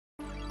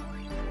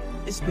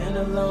It's been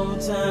a long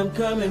time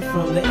coming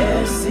from the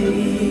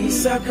Airsee,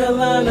 South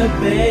Carolina,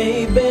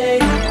 baby.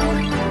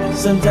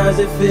 Sometimes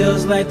it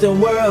feels like the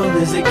world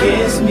is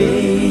against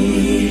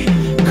me,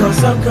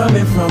 'cause I'm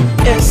coming from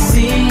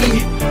Airsee,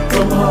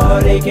 from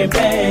heartache and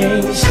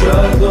pain,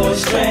 struggle and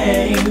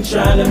strain,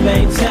 trying to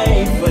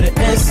maintain for the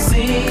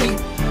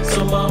Airsee.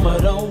 So mama,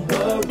 don't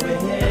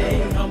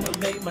worry, I'ma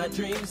make my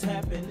dreams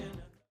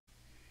happen.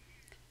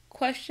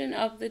 Question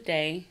of the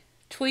day: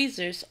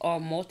 tweezers are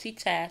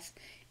multitask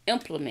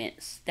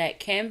implements that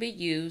can be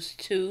used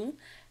to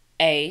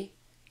A.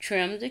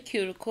 Trim the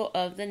cuticle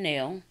of the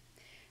nail,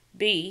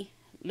 B.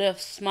 Lift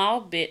small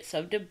bits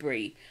of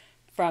debris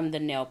from the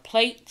nail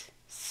plate,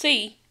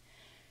 C.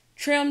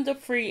 Trim the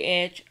free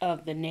edge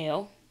of the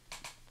nail,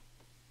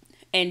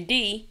 and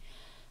D.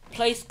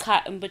 Place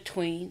cotton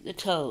between the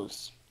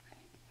toes.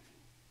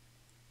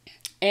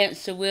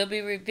 Answer will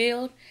be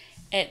revealed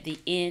at the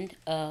end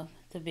of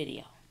the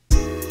video.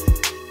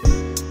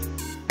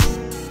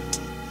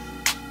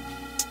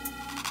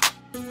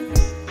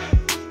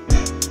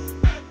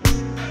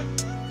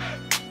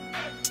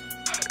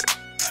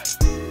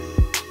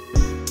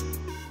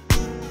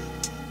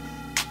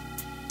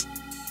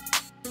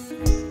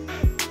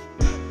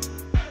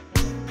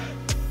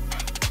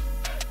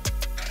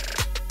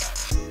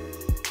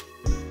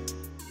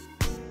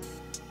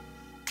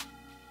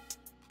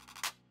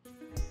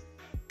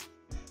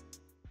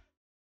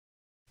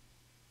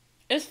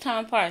 It's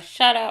time for our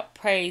shout out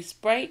praise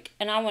break,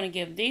 and I want to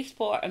give these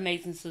 4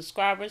 amazing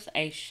subscribers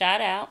a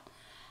shout out.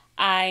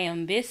 I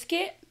am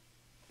Biscuit,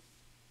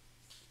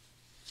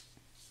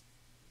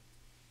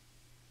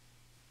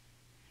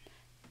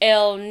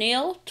 L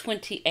Neil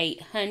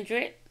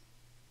 2800,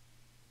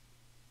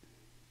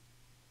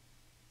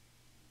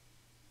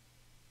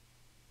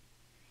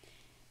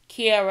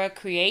 Kiara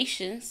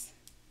Creations,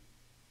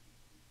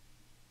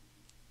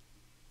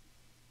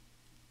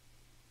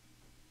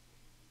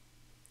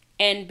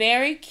 and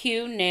Barry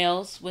Q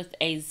Nails with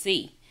a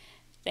Z.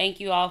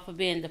 Thank you all for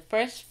being the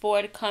first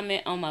 4 to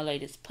comment on my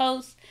latest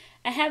post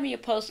and having your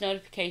post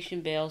notification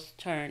bells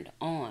turned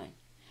on.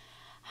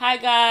 Hi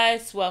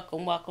guys,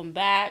 welcome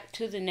back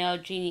to the Nail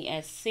Genie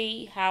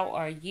SC. How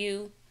are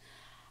you?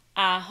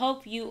 I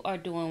hope you are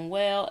doing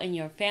well and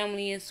your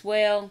family as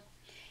well.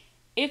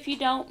 If you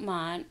don't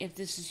mind, if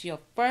this is your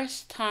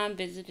first time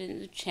visiting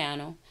the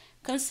channel,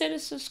 consider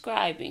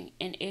subscribing.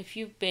 And if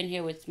you've been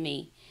here with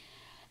me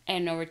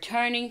and are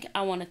returning,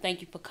 I want to thank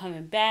you for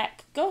coming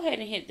back. Go ahead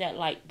and hit that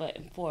like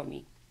button for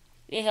me.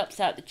 It helps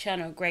out the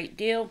channel a great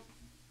deal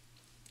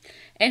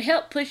and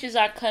help pushes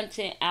our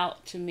content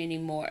out to many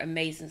more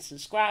amazing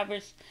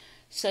subscribers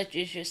such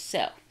as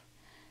yourself.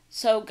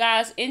 So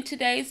guys, in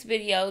today's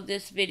video,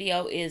 this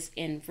video is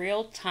in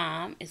real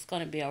time. It's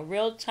going to be a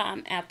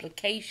real-time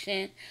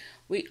application.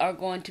 We are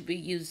going to be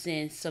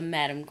using some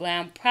Madam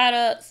Glam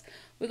products.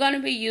 We're going to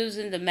be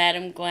using the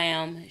Madam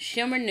Glam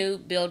Shimmer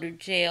Nude Builder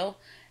Gel,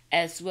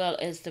 as well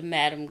as the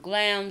Madam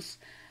Glam's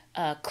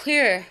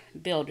Clear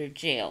Builder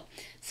Gel.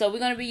 So we're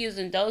going to be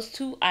using those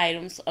 2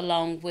 items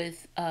along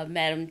with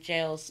Madam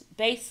Gel's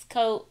base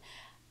coat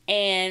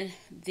and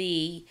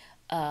the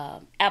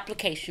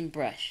application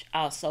brush,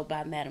 also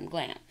by Madam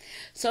Glam.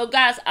 So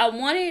guys, I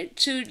wanted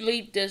to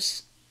leave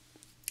this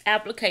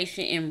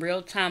application in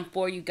real time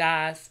for you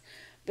guys,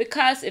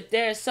 because if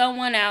there is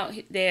someone out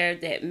there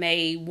that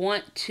may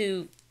want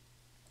to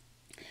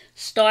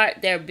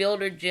start their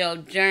builder gel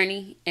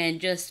journey and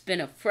just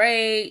been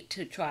afraid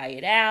to try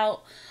it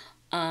out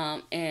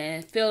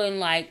and feeling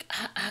like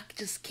I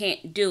just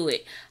can't do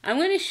it, I'm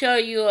going to show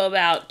you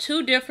about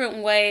 2 different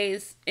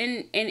ways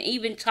and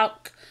even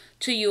talk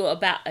to you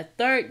about a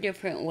 3rd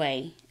different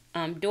way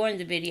during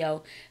the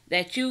video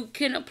that you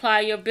can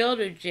apply your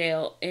builder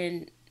gel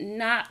and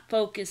not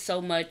focus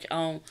so much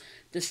on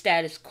the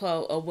status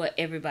quo of what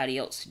everybody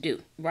else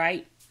do,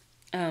 right?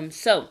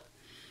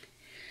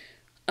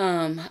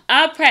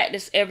 I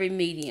practice every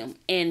medium,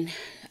 and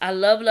I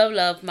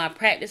love my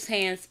practice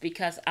hands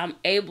because I'm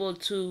able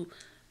to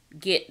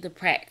get the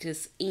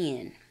practice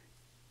in.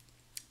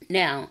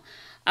 Now,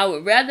 I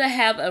would rather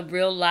have a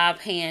real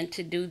live hand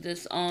to do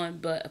this on,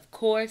 but of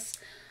course,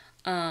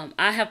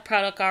 I have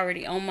product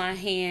already on my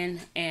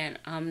hand, and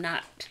I'm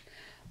not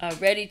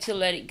ready to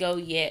let it go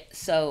yet,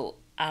 so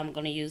I'm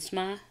going to use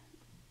my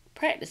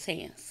practice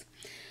hands.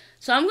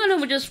 So I'm going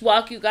to just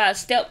walk you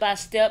guys step by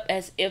step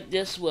as if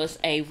this was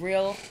a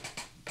real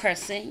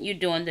person you're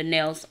doing the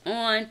nails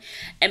on.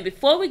 And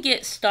before we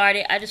get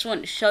started, I just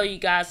want to show you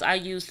guys I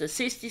used the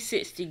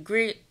 6060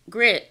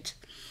 grit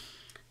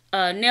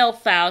nail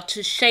file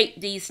to shape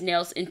these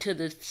nails into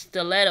the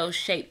stiletto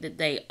shape that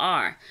they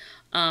are.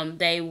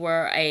 They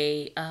were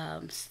a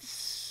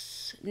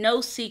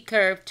no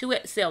C-curve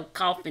 2XL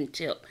coffin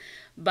tip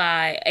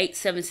by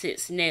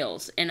 876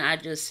 Nails, and I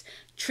just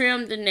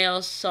trimmed the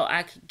nails so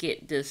I could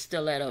get the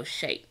stiletto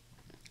shape.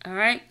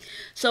 Alright,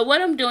 so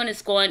what I'm doing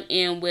is going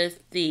in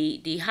with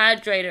the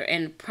dehydrator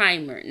and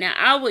primer. Now,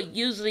 I would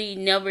usually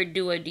never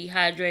do a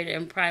dehydrator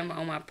and primer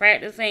on my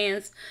practice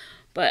hands,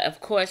 but of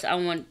course I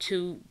want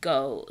to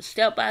go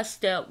step by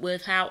step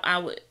with how I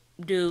would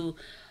do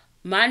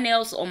my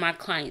nails or my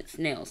client's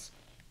nails.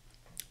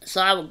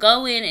 So I will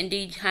go in and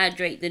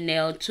dehydrate the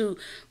nail to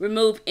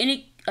remove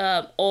any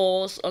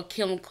oils or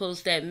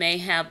chemicals that may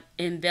have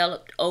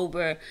enveloped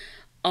over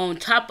on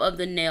top of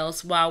the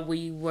nails while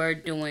we were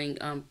doing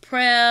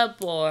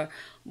prep or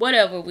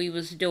whatever we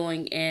was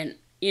doing. And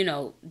you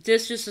know,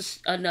 this is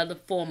another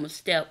form of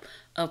step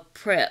of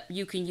prep.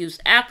 You can use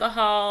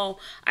alcohol,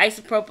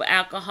 isopropyl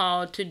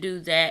alcohol, to do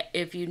that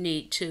if you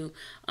need to.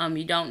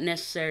 You don't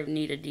necessarily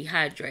need a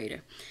dehydrator.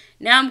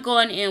 Now I'm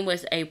going in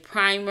with a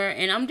primer,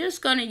 and I'm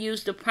just going to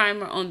use the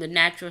primer on the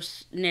natural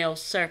nail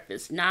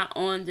surface, not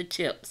on the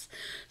tips.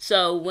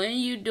 So when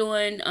you're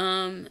doing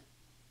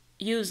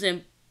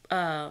using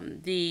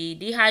the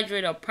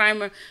dehydrator or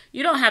primer,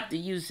 you don't have to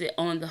use it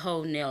on the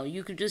whole nail.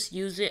 You can just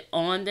use it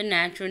on the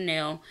natural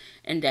nail,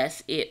 and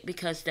that's it,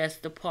 because that's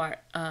the part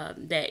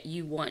that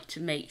you want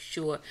to make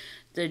sure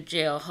the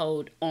gel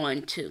hold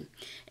on to.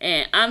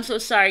 And I'm so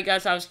sorry,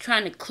 guys, I was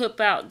trying to clip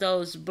out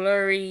those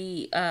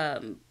blurry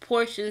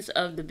portions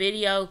of the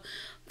video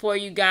for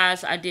you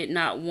guys. I did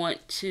not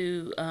want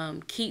to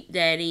keep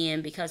that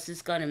in, because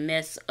it's going to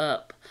mess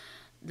up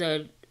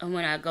the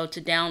when I go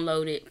to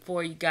download it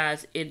for you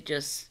guys. It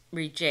just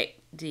reject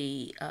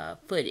the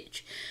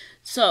footage.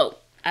 So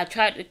I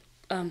tried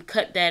to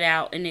cut that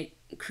out, and it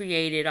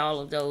created all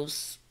of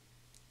those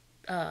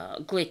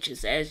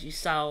glitches, as you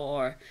saw,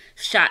 or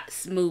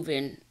shots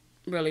moving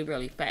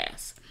really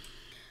fast.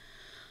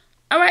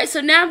 Alright, so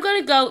now I'm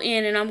going to go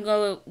in and I'm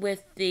going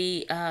with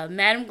the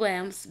Madam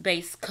Glam's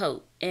base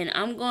coat, and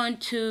I'm going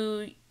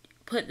to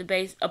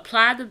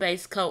apply the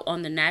base coat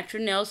on the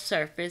natural nail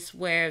surface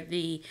where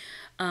the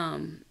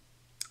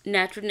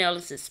natural nail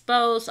is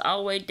exposed, all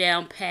the way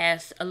down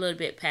past, a little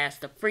bit past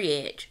the free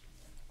edge.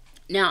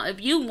 Now,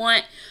 if you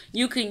want,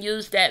 you can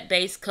use that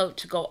base coat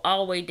to go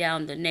all the way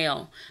down the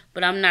nail,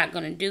 but I'm not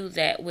going to do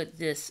that with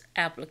this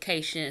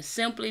application,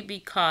 simply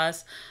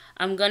because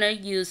I'm going to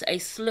use a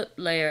slip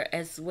layer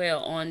as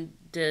well on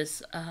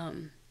this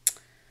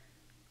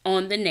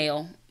on the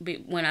nail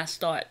when I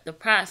start the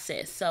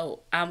process. So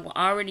I'm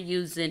already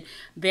using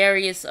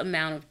various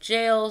amount of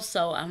gel,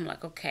 so I'm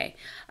like, okay,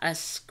 I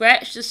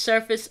scratched the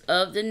surface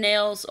of the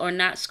nails, or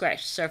not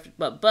scratched the surface,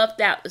 but buffed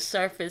out the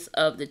surface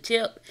of the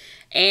tip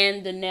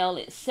and the nail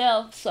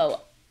itself,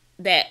 so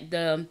that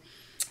the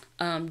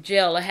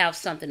gel will have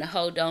something to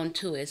hold on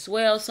to as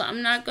well. So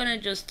I'm not going to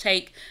just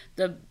take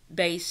the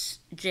base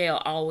gel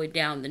all the way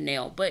down the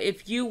nail, but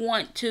if you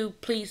want to,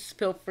 please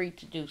feel free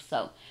to do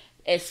so,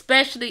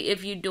 especially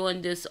if you're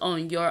doing this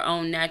on your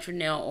own natural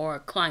nail or a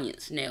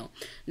client's nail.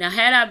 Now,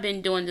 had I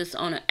been doing this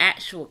on an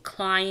actual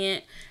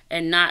client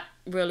and not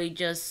really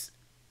just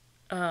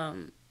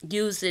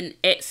using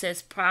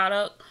excess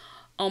product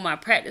on my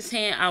practice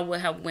hand, I would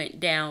have went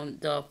down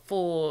the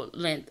full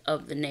length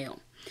of the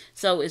nail.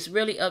 So it's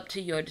really up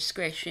to your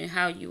discretion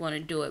how you want to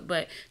do it.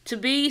 But to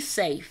be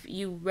safe,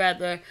 you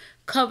rather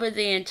cover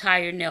the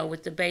entire nail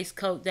with the base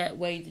coat. That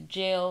way the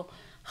gel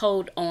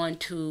hold on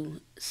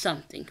to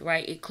something,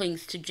 right? It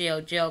clings to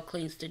gel, gel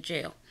clings to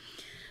gel.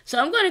 So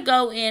I'm going to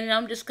go in and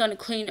I'm just going to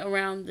clean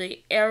around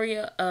the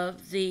area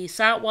of the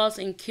sidewalls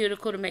and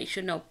cuticle to make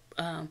sure no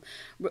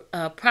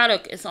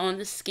product is on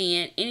the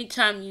skin.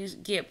 Anytime you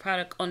get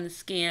product on the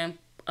skin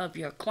of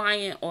your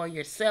client or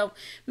yourself,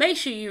 make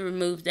sure you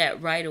remove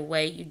that right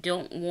away. You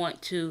don't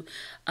want to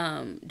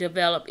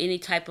develop any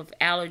type of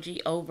allergy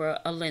over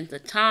a length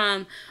of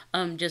time,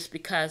 just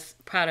because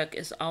product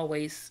is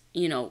always,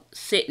 you know,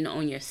 sitting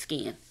on your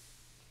skin.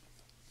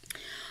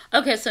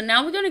 Okay, so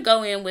now we're going to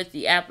go in with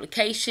the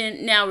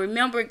application. Now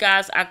remember,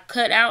 guys, I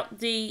cut out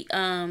the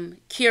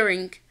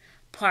curing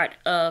part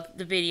of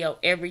the video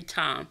every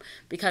time,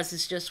 because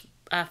it's just,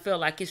 I feel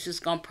like it's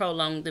just going to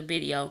prolong the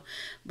video.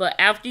 But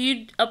after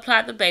you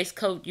apply the base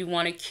coat, you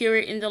want to cure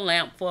it in the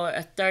lamp for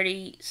a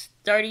 30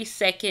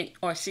 second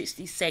or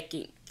 60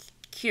 second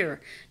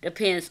cure.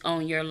 Depends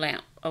on your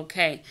lamp,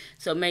 okay?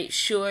 So make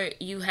sure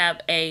you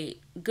have a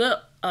good,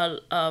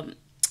 a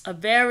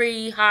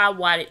very high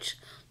wattage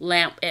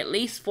lamp, at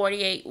least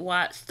 48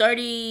 watts,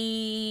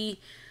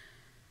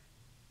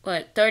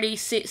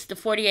 36 to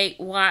 48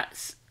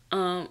 watts.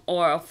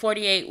 Or a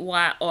 48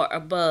 watt or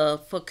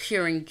above for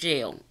curing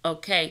gel,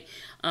 okay?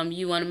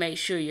 You want to make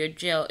sure your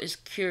gel is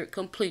cured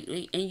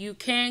completely, and you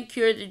can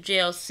cure the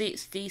gel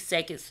 60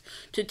 seconds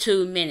to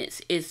 2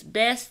 minutes. It's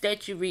best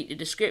that you read the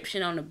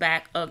description on the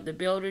back of the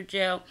builder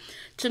gel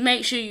to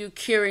make sure you're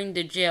curing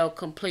the gel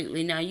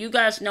completely. Now, you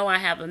guys know I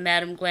have a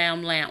Madam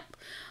Glam lamp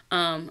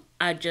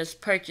I just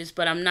purchased,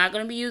 but I'm not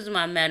going to be using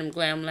my Madam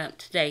Glam lamp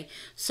today,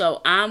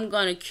 so I'm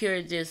going to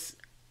cure this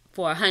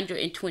for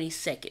 120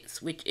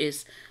 seconds, which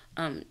is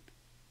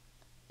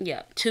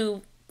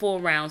 2 full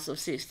rounds of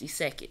 60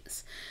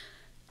 seconds.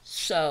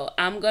 So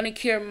I'm gonna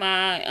cure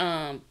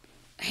my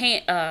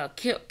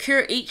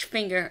cure each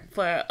finger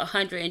for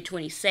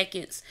 120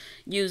 seconds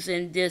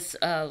using this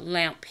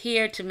lamp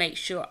here to make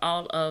sure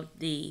all of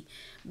the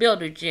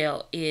builder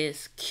gel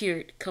is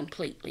cured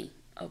completely.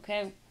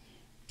 Okay,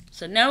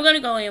 so now we're gonna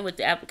go in with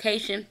the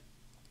application.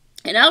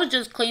 And I was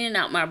just cleaning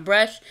out my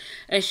brush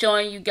and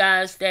showing you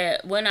guys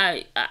that when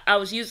I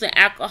was using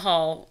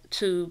alcohol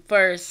to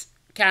first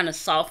kind of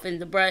soften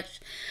the brush,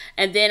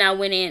 and then I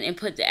went in and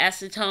put the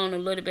acetone a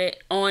little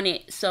bit on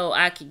it so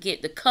I could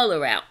get the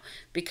color out,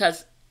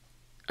 because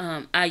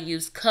I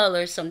use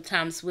color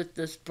sometimes with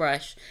this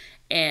brush,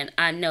 and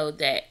I know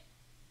that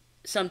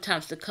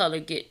sometimes the color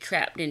get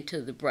trapped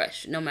into the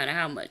brush no matter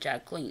how much I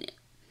clean it.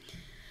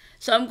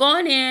 So I'm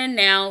going in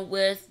now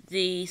with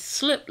the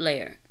slip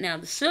layer. Now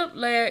the slip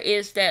layer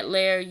is that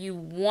layer you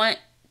want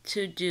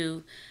to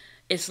do.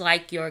 It's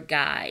like your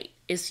guide.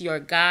 It's your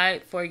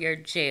guide for your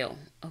gel,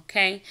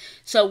 okay?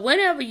 So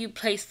whenever you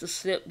place the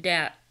slip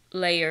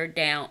layer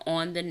down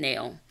on the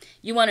nail,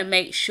 you want to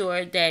make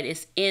sure that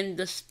it's in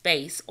the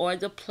space or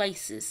the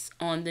places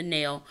on the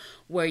nail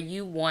where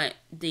you want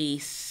the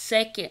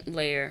second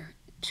layer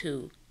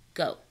to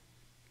go,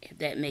 if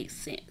that makes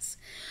sense.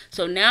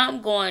 So now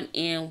I'm going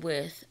in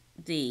with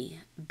the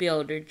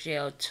builder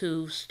gel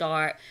to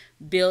start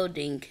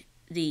building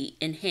the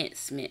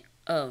enhancement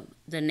of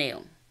the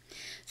nail.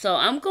 So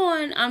I'm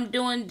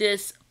doing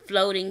this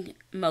floating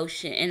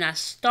motion, and I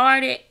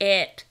started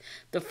at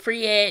the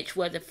free edge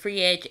where the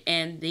free edge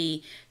and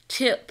the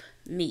tip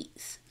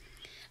meets.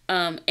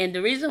 And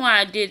the reason why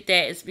I did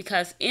that is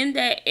because in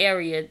that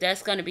area,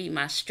 that's going to be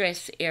my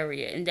stress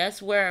area, and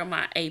that's where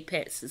my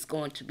apex is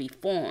going to be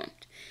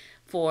formed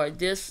for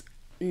this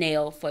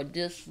nail, for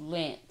this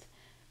length,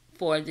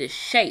 for this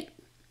shape.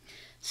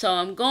 So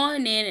I'm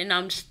going in and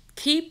I'm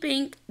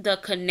keeping the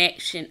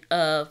connection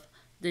of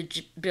the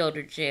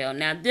builder gel.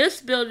 Now this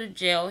builder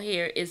gel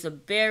here is a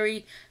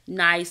very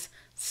nice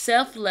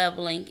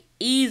self-leveling,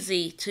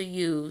 easy to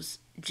use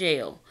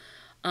gel.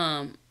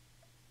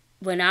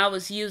 When I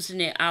was using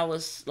it, I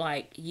was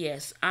like,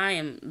 yes, I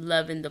am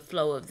loving the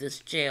flow of this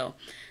gel.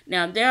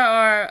 Now there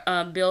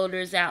are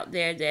builders out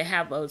there that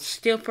have a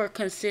stiffer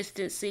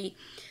consistency,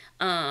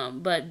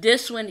 but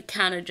this one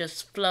kind of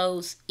just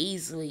flows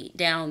easily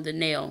down the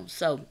nail.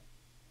 So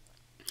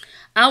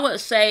I would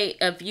say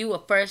if you a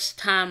first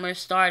timer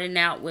starting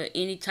out with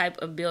any type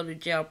of builder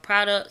gel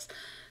products,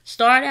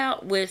 start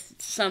out with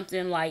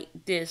something like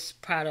this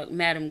product,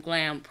 Madam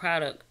Glam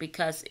product,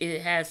 because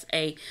it has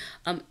a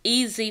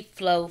easy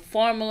flow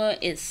formula.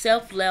 It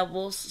self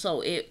levels,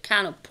 so it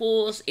kind of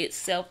pulls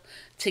itself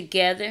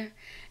together,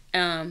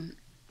 and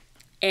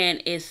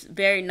it's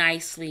very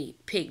nicely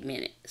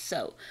pigmented.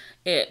 So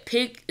it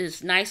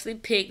is nicely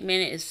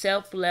pigmented, it's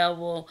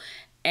self-level,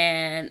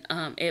 and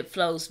it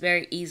flows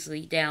very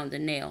easily down the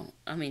nail.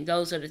 I mean,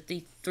 those are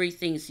the three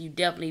things you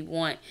definitely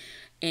want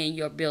in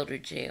your builder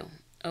gel.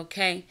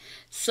 Okay,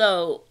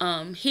 so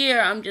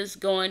here I'm just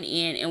going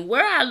in, and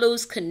where I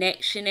lose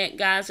connection at,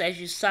 guys, as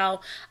you saw,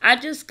 I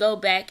just go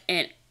back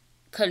and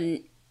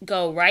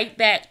go right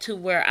back to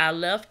where I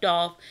left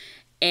off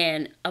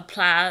and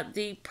apply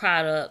the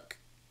product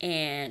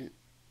and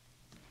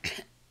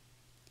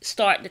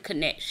start the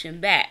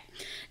connection back.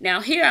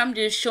 Now here I'm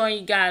just showing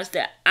you guys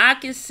that I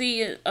can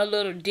see a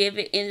little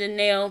divot in the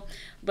nail,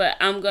 but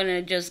I'm going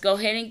to just go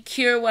ahead and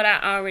cure what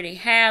I already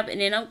have, and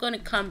then I'm going to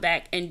come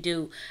back and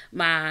do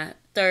my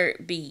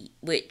third bead,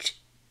 which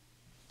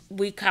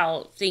we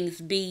call things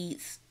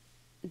beads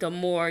the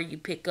more you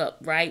pick up,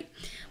 right?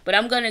 But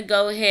I'm going to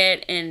go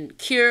ahead and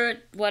cure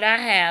what I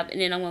have,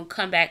 and then I'm going to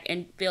come back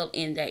and fill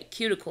in that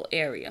cuticle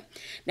area.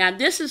 Now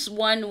this is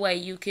one way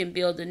you can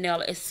build the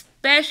nail,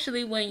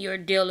 especially when you're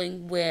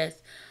dealing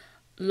with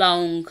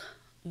long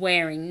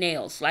wearing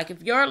nails. Like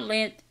if your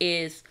length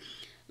is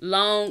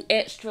long,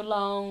 extra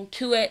long,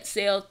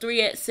 2XL,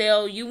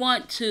 3XL, you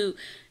want to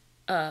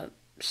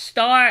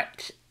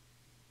start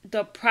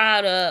the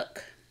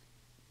product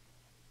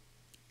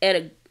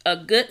at a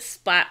good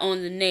spot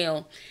on the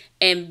nail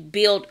and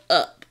build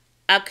up.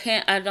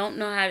 I don't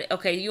know how to,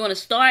 okay, you want to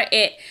start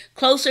at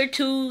closer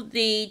to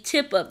the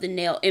tip of the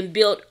nail and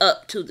build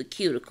up to the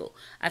cuticle.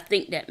 I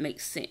think that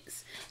makes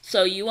sense.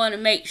 So you want to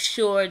make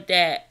sure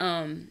that,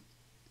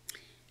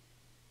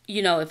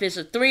 you know, if it's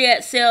a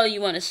 3XL,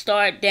 you want to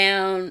start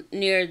down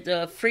near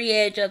the free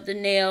edge of the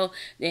nail,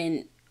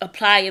 then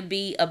apply a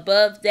bead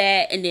above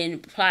that, and then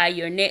apply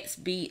your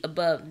next bead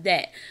above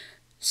that.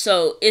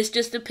 So it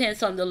just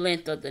depends on the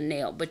length of the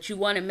nail, but you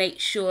want to make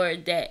sure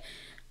that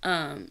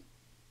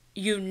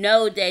you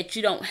know that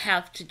you don't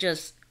have to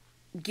just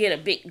get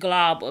a big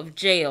glob of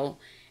gel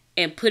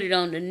and put it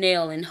on the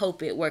nail and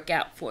hope it work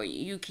out for you.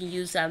 You can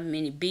use how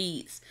many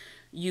beads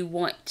you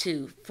want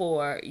to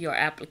for your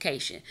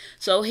application.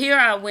 So here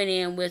I went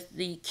in with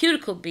the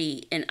cuticle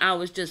bead, and I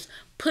was just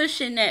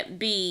pushing that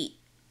bead.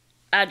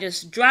 I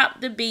just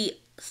dropped the bead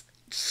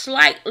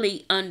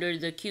slightly under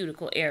the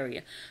cuticle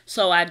area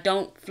so I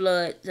don't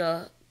flood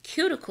the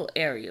cuticle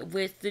area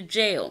with the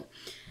gel.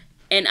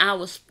 And I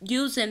was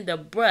using the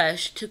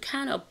brush to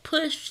kind of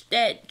push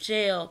that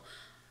gel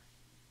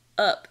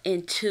up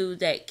into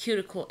that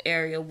cuticle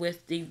area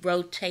with the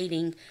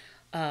rotating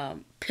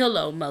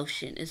pillow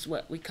motion is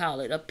what we call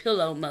it, a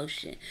pillow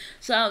motion.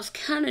 So I was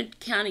kind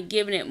of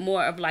giving it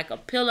more of like a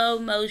pillow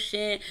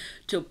motion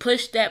to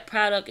push that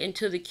product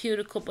into the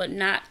cuticle, but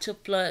not to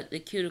flood the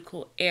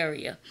cuticle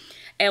area.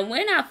 And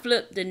when I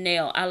flip the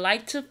nail, I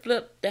like to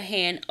flip the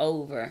hand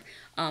over.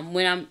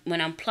 When I'm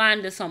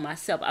applying this on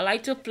myself, I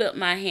like to flip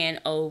my hand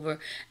over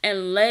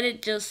and let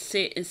it just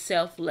sit in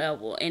self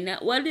level. And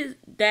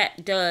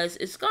that does,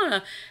 it's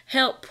gonna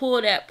help pull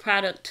that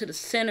product to the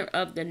center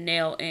of the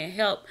nail and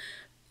help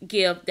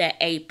give that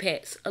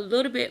apex a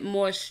little bit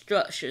more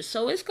structure.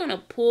 So it's going to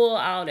pull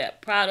all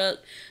that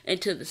product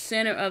into the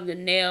center of the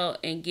nail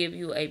and give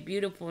you a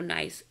beautiful,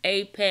 nice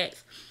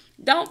apex.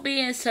 Don't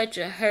be in such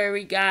a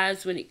hurry,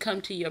 guys, when it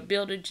comes to your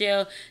builder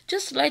gel.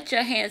 Just let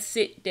your hand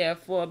sit there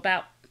for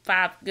about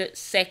 5 good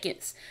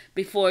seconds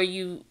before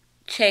you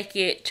check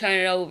it, turn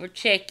it over,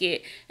 check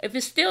it. If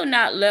it's still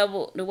not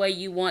level the way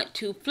you want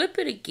to, flip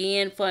it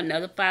again for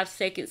another 5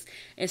 seconds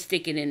and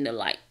stick it in the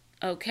light.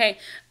 Okay?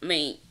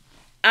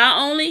 I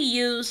only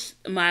use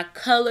my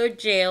color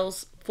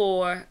gels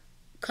for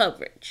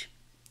coverage,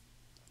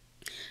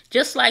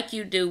 just like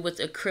you do with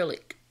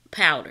acrylic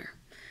powder.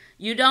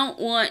 You don't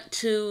want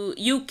to,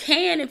 you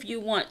can if you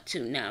want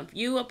to. Now, if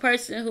you a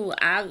person who,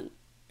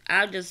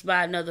 I'll just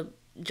buy another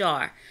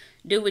jar.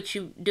 Do what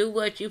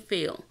you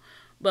feel.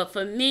 But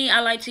for me,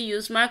 I like to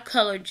use my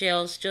color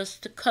gels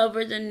just to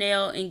cover the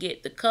nail and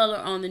get the color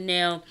on the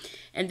nail.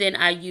 And then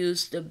I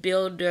use the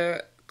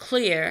builder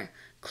clear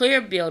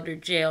builder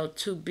gel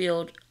to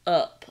build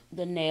up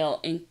the nail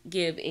and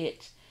give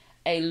it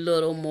a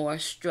little more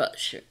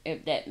structure,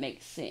 if that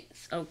makes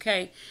sense.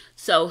 Okay,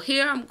 so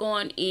here I'm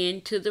going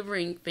into the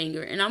ring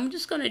finger, and I'm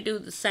just going to do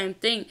the same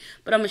thing,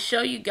 but I'm going to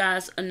show you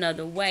guys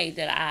another way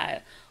that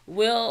I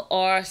will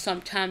or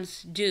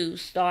sometimes do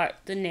start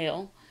the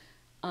nail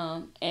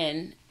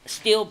and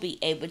still be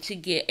able to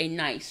get a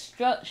nice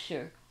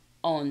structure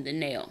on the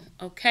nail.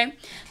 Okay,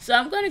 so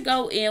I'm going to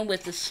go in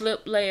with the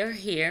slip layer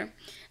here.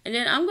 And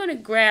then I'm going to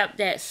grab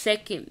that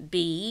second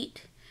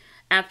bead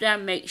after I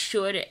make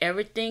sure that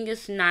everything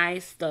is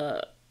nice.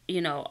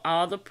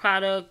 All the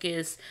product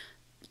is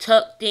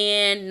tucked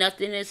in.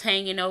 Nothing is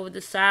hanging over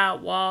the side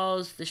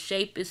walls. The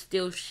shape is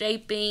still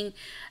shaping.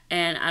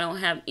 And I don't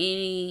have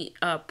any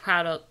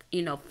product,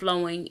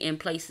 flowing in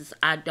places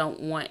I don't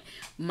want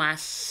my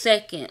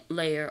second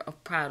layer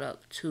of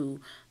product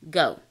to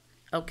go.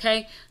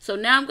 Okay, so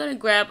now I'm going to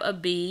grab a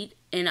bead.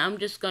 And I'm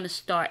just going to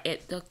start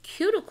at the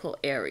cuticle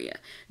area.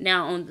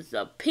 Now, on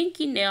the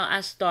pinky nail, I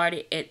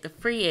started at the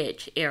free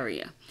edge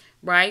area,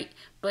 right?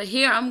 But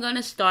here, I'm going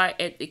to start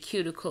at the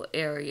cuticle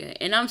area.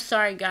 And I'm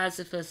sorry, guys,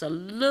 if it's a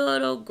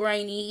little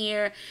grainy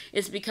here.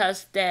 It's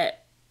because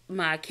that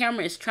my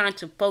camera is trying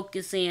to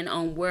focus in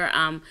on where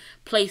I'm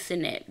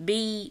placing that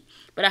bead.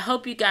 But I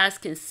hope you guys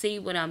can see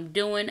what I'm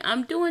doing.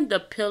 I'm doing the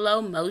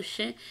pillow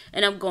motion,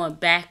 and I'm going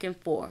back and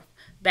forth.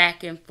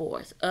 Back and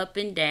forth, up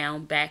and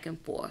down, back and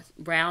forth,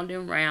 round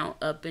and round,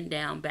 up and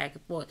down, back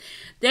and forth.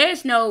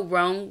 There's no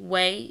wrong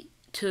way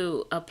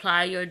to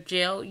apply your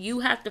gel. You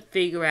have to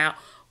figure out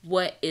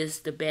what is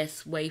the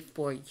best way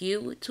for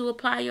you to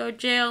apply your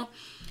gel.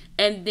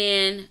 And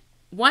then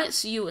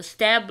once you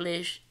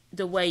establish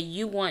the way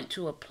you want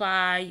to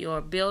apply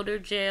your builder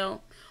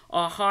gel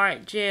or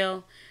hard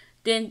gel,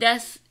 then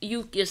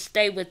you can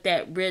stay with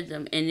that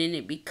rhythm, and then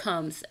it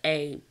becomes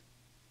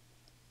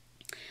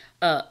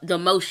the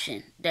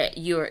motion that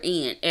you're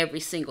in every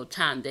single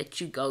time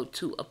that you go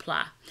to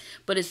apply.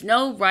 But it's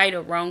no right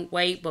or wrong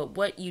way, but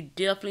what you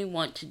definitely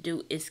want to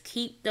do is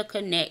keep the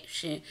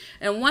connection.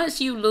 And once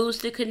you lose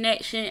the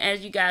connection, as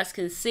you guys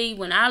can see,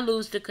 when I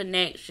lose the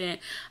connection,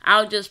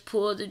 I'll just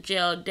pull the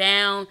gel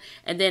down,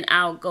 and then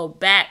I'll go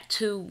back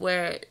to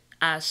where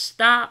I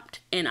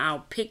stopped, and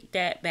I'll pick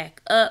that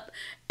back up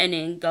and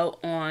then go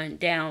on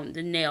down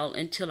the nail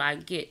until I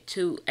get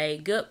to a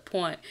good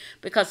point.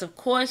 Because of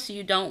course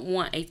you don't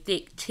want a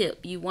thick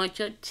tip. You want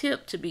your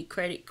tip to be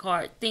credit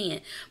card thin,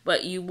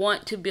 but you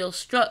want to build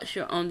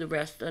structure on the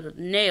rest of the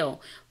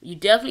nail. You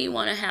definitely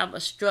want to have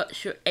a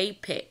structure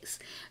apex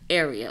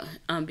area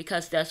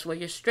because that's where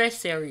your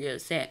stress area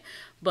is at.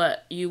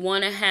 But you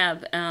want to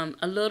have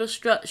a little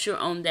structure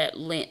on that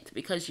length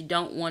because you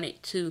don't want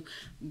it to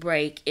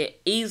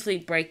easily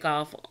break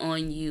off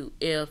on you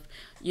if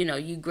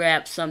you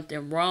grab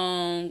something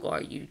wrong,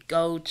 or you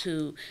go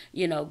to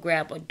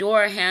grab a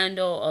door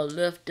handle or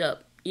lift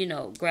up,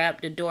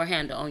 grab the door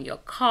handle on your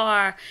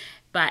car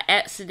by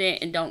accident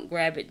and don't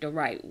grab it the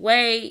right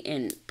way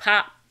and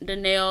pop the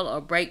nail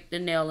or break the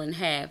nail in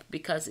half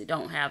because it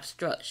don't have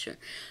structure.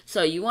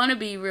 So you want to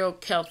be real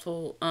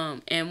careful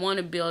and want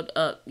to build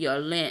up your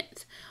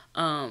length.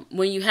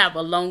 When you have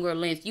a longer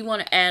length, you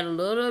want to add a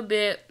little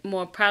bit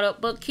more product,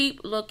 but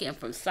keep looking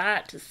from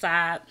side to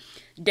side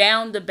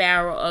down the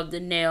barrel of the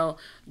nail.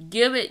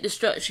 Give it the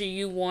structure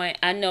you want.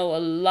 I know a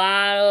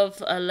lot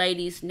of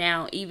ladies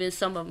now, even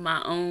some of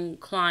my own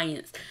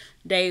clients,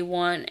 they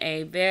want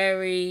a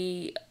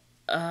very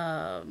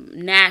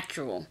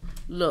natural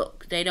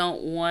look. They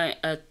don't want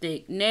a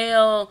thick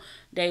nail.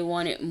 They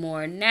want it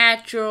more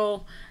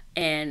natural,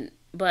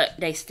 but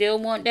they still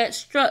want that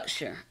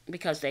structure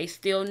because they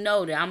still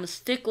know that I'm a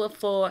stickler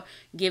for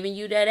giving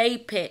you that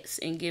apex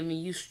and giving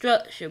you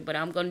structure. But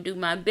I'm going to do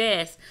my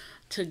best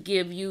to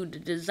give you the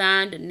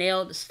design, the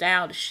nail, the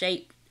style, the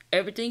shape,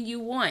 everything you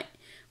want.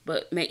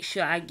 but make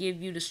sure I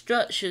give you the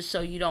structure so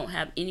you don't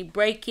have any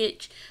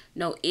breakage,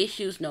 no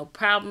issues, no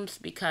problems,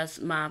 because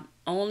my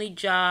main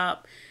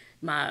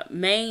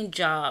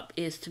job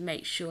is to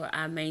make sure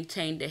I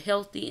maintain the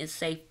healthy and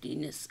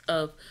safetyness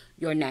of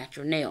your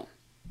natural nail.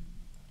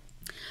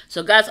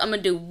 So guys, I'm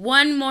going to do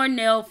one more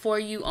nail for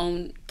you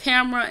on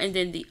camera, and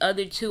then the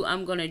other two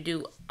I'm going to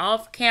do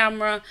off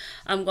camera.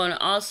 I'm going to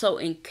also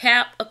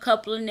encap a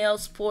couple of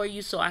nails for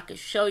you so I can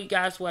show you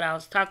guys what I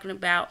was talking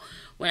about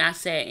when I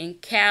said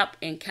encap,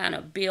 and kind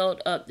of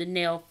build up the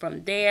nail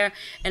from there.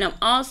 And I'm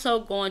also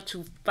going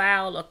to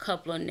file a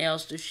couple of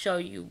nails to show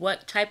you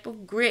what type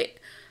of grit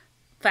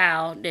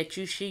file that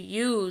you should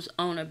use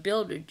on a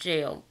builder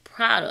gel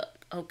product.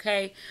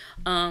 Okay,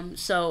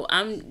 so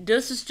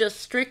this is just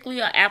strictly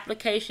an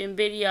application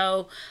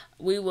video.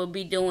 We will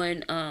be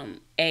doing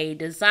a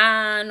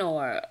design,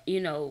 or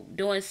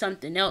doing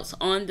something else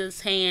on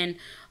this hand,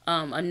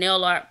 a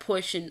nail art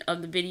portion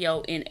of the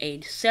video in a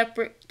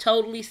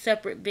totally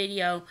separate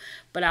video.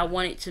 But I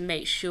wanted to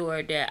make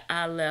sure that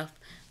I left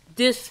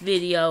this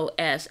video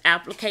as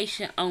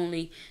application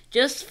only,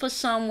 just for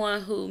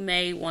someone who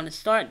may want to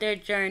start their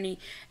journey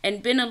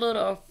and been a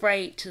little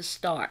afraid to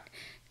start.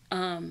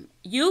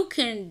 You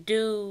can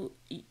build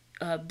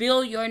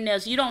your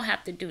nails. You don't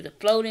have to do the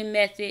floating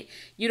method.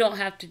 You don't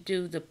have to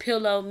do the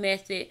pillow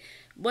method.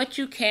 What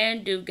you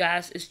can do,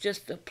 guys, is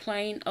just the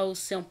plain old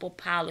simple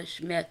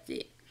polish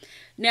method.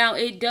 Now,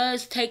 it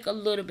does take a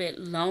little bit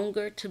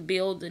longer to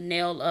build the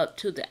nail up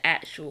to the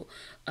actual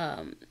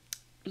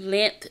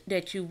length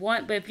that you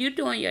want. But if you're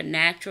doing your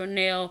natural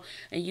nail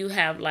and you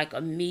have like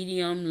a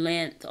medium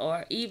length,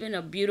 or even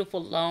a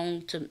beautiful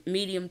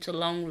medium to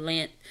long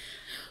length,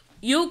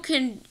 you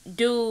can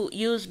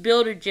use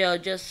builder gel,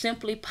 just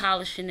simply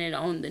polishing it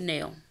on the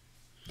nail,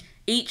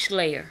 each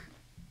layer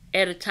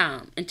at a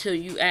time, until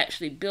you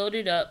actually build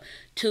it up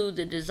to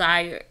the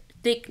desired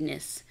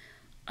thickness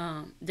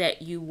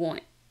that you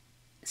want.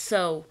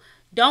 So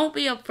don't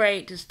be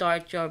afraid to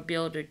start your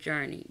builder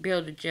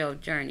gel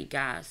journey,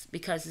 guys,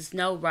 because there's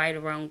no right or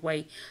wrong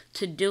way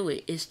to do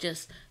it. It's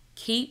just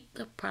keep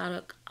the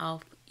product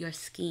off your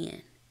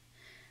skin.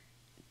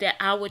 That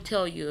I would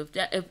tell you,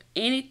 if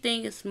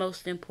anything is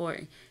most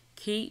important,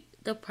 keep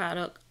the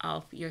product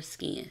off your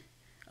skin.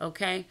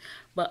 Okay?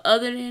 But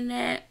other than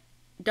that,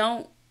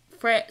 don't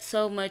fret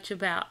so much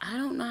about, I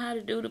don't know how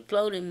to do the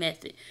floating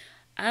method.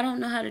 I don't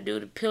know how to do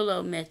the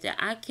pillow method.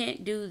 I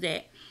can't do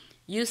that.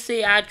 You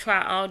see, I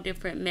try all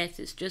different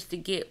methods just to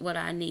get what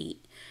I need.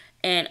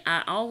 And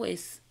I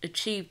always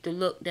achieve the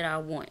look that I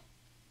want.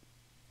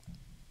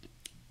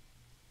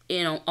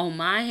 On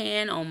my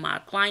hand, on my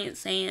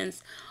client's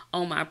hands,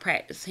 on my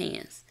practice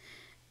hands.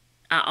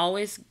 I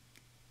always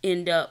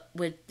end up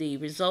with the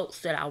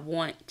results that I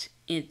want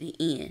in the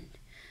end.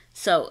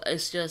 So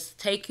it's just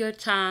take your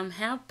time,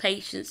 have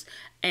patience,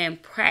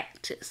 and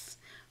practice.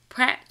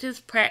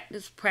 Practice,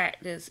 practice,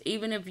 practice.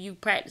 Even if you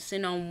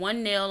practicing on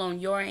one nail on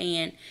your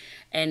hand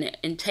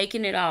and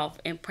taking it off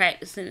and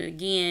practicing it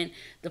again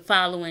the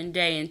following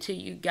day until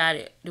you got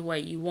it the way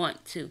you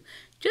want to.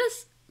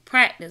 Just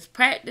practice.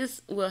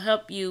 Practice will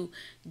help you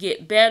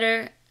get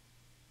better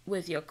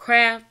with your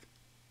craft.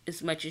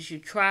 As much as you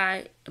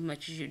try, as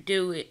much as you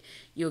do it,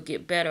 you'll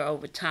get better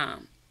over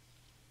time.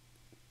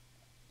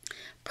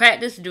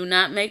 Practice do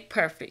not make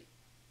perfect.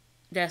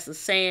 That's a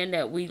saying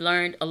that we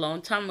learned a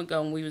long time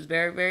ago when we was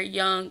very, very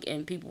young,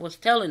 and people was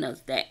telling us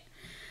that.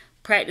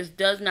 Practice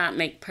does not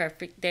make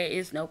perfect. There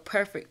is no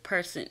perfect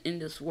person in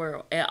this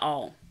world at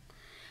all.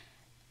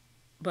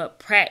 But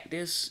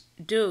practice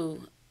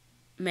do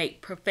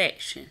make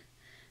perfection.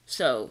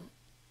 So,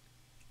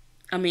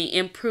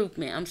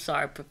 improvement. I'm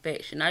sorry,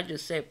 perfection. I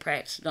just said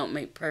practice don't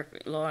make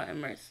perfect. Lord have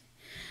mercy.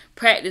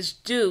 Practice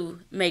do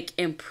make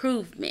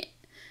improvement,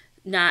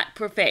 not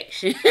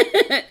perfection.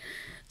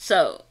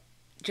 So,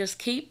 just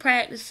keep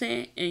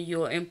practicing and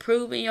you'll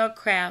improve in your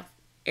craft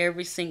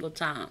every single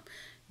time.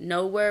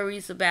 No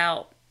worries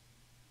about,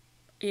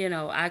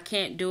 I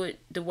can't do it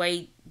the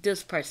way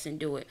this person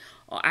do it,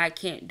 or I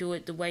can't do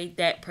it the way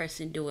that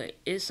person do it.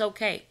 It's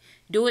okay.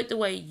 Do it the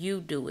way you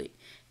do it,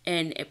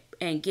 and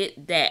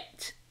get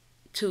that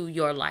to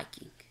your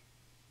liking.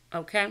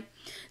 Okay,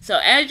 so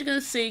as you can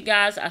see,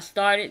 guys, I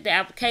started the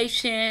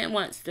application.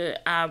 Once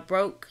I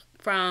broke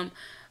from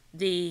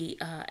the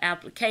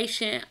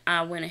application,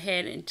 I went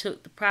ahead and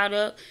took the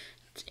product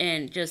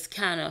and just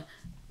kind of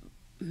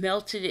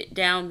melted it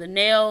down the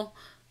nail,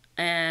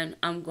 and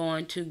I'm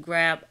going to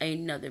grab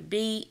another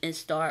bead and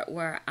start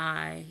where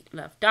I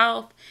left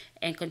off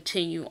and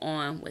continue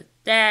on with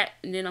that.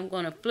 And then I'm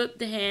going to flip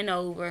the hand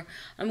over.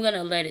 I'm going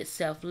to let it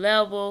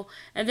self-level,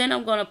 and then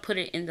I'm going to put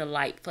it in the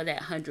light for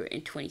that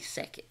 120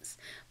 seconds.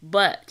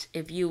 But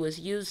if you was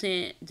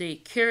using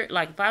the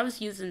if I was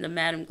using the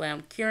Madam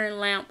Glam curing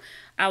lamp,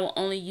 I will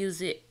only use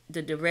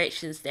the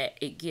directions that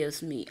it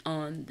gives me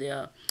on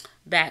the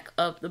back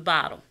of the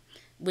bottle,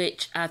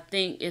 which I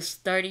think is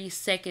 30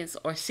 seconds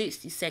or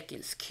 60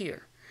 seconds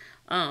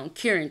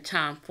curing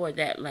time for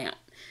that lamp.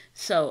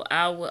 So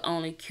I will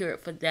only cure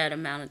it for that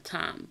amount of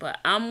time. But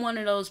I'm one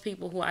of those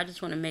people who I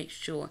just want to make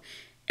sure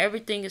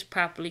everything is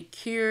properly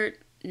cured.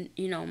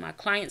 You know, my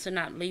clients are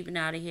not leaving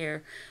out of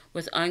here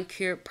with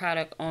uncured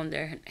product on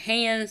their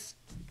hands.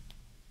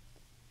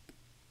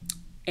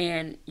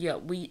 And yeah,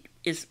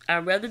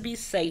 I'd rather be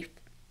safe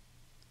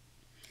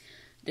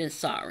than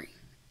sorry.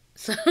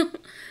 So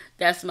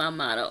that's my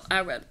motto.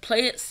 I'd rather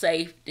play it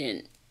safe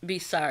than be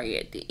sorry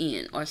at the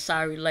end, or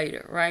sorry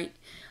later, right?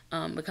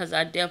 Because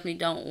I definitely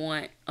don't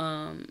want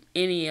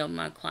any of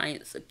my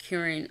clients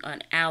curing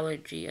an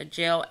allergy, a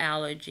gel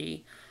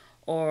allergy,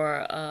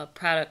 or a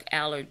product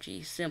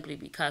allergy simply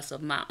because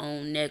of my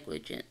own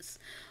negligence.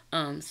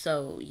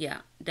 So yeah,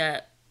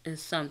 that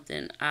is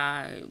something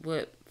I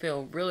would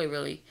feel really,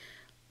 really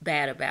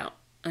bad about.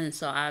 And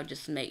so I'll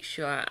just make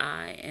sure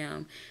I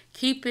am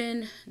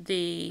keeping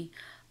the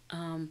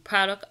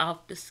product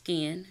off the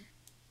skin,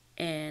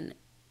 and,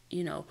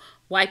 you know,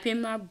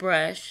 wiping my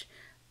brush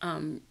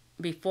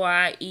before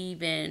I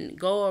even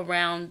go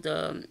around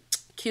the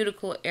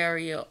cuticle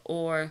area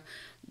or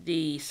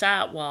the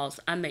side walls.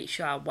 I make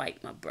sure I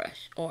wipe my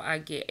brush, or I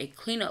get a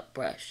cleanup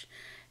brush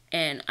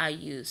and I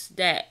use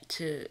that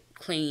to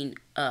clean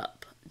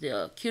up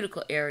the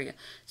cuticle area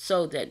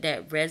so that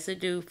that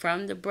residue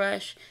from the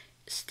brush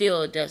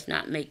still does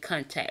not make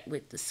contact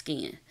with the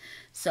skin.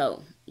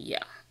 So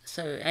yeah,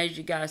 so as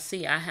you guys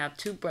see, I have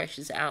two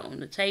brushes out on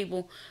the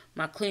table,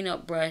 my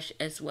cleanup brush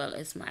as well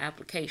as my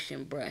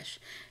application brush.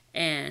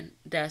 And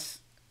that's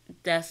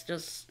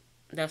just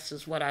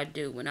what I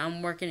do. When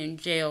I'm working in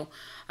gel,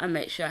 I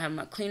make sure I have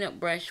my cleanup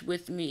brush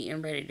with me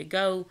and ready to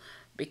go,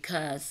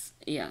 because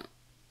yeah,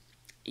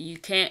 you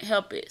can't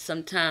help it.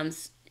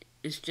 Sometimes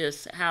it's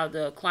just how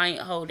the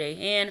client hold their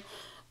hand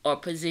or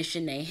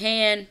position their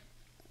hand.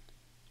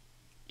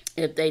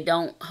 If they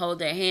don't hold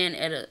their hand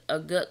at a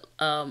good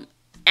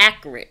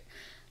accurate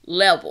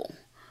level,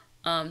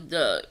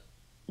 the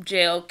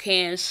gel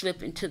can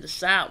slip into the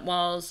side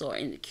walls or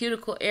in the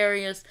cuticle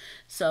areas.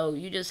 So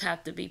you just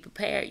have to be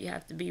prepared. You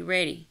have to be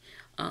ready,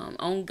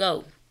 on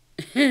go.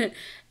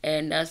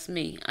 And that's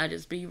me. I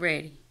just be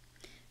ready.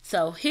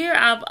 So here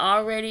I've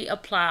already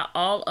applied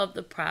all of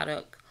the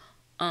product,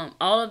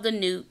 all of the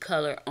nude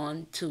color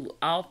onto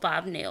all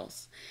 5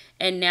 nails.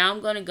 And now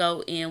I'm going to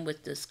go in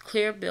with this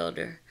clear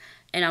builder,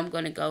 and I'm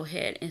going to go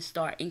ahead and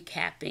start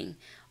encapping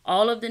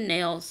all of the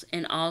nails.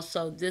 And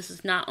also, this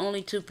is not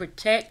only to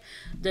protect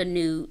the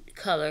nude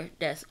color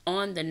that's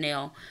on the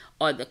nail,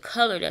 or the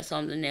color that's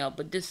on the nail,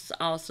 but this is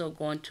also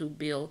going to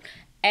build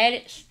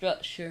added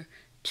structure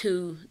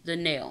to the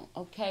nail.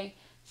 Okay,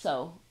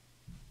 so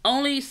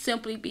only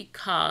simply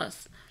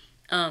because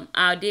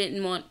I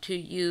didn't want to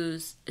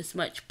use as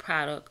much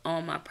product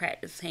on my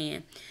practice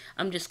hand,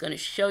 I'm just going to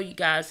show you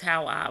guys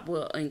how I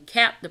will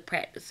encap the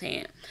practice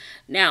hand.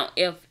 Now,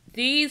 if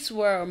these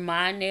were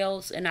my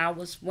nails and I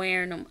was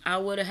wearing them, I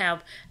would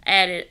have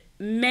added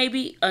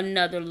maybe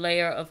another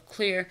layer of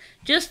clear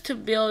just to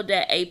build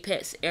that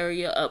apex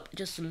area up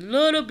just a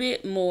little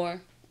bit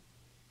more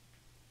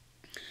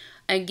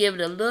and give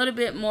it a little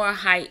bit more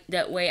height.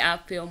 That way I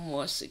feel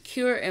more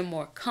secure and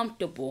more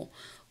comfortable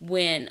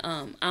when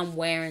I'm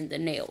wearing the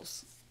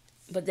nails.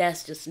 But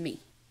that's just me.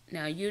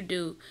 Now you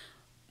do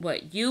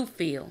what you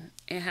feel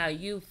and how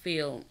you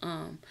feel.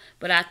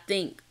 But I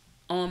think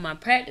on my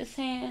practice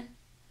hand,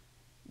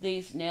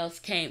 these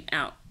nails came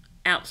out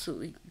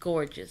absolutely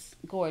gorgeous.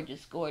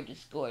 Gorgeous,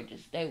 gorgeous,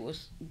 gorgeous. They were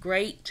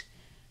great.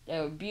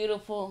 They were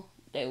beautiful.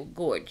 They were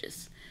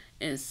gorgeous.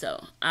 And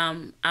so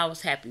I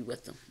was happy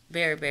with them.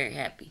 Very, very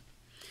happy.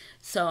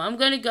 So I'm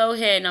going to go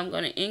ahead and I'm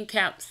going to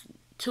encap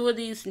 2 of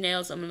these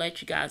nails. I'm going to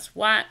let you guys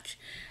watch,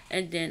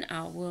 and then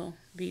I will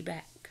be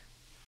back.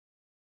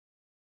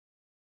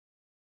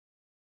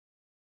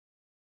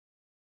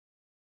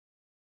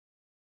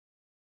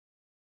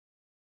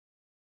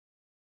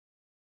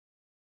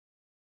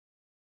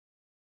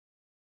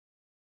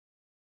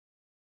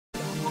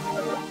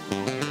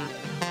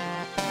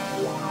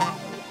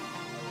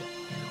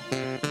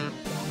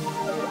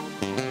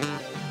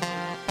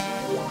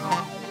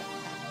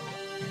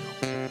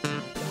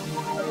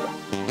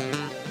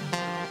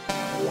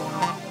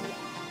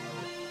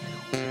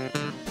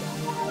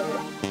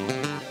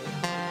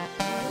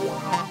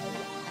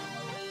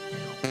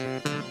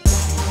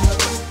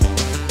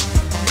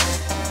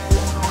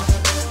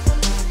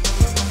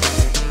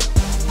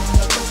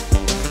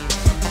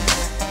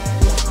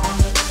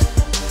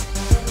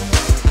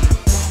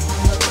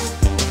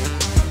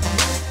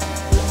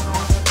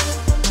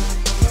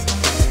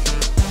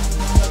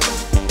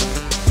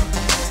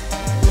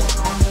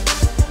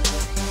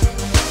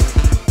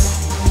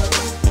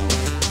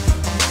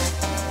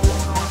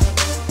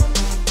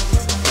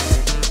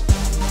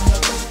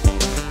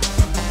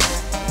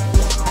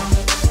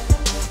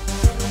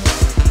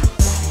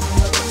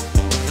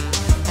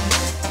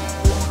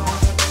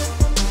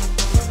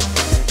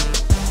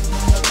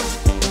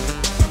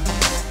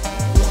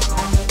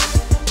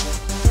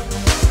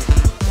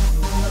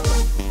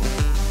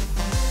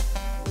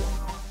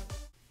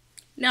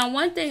 Now,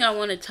 one thing I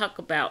want to talk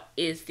about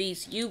is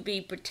these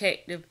UV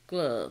protective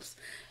gloves.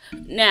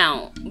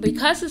 Now,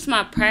 because it's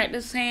my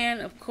practice hand,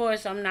 of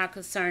course, I'm not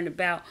concerned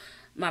about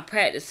my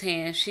practice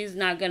hand, she's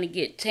not going to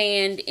get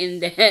tanned in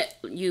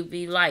that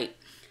UV light.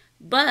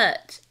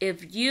 But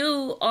if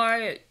you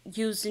are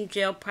using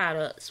gel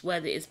products,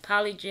 whether it's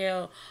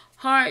polygel,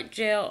 hard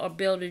gel, or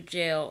builder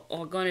gel,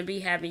 or going to be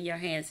having your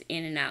hands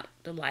in and out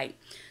the light,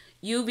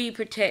 UV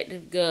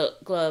protective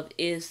glove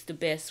is the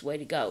best way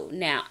to go.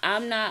 Now,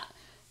 I'm not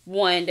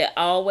one that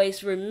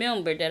always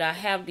remember that I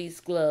have these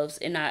gloves,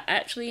 and I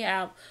actually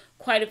have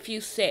quite a few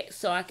sets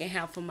so I can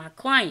have for my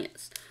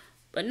clients.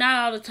 But not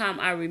all the time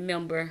I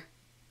remember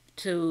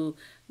to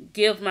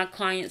give my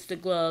clients the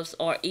gloves,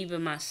 or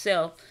even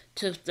myself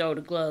to throw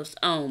the gloves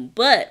on.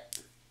 But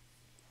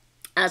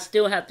I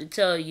still have to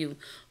tell you,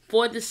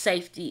 for the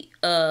safety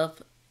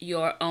of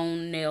your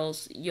own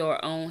nails,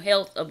 your own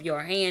health of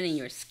your hand and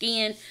your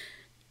skin,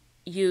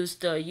 use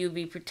the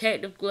UV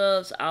protective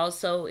gloves.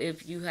 Also,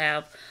 if you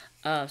have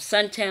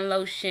suntan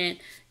lotion,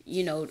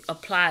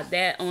 apply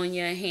that on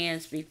your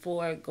hands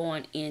before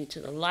going into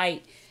the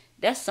light.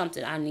 That's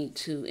something I need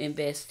to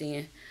invest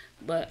in,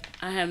 but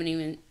I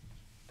haven't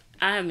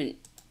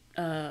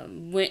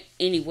went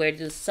anywhere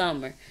this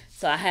summer,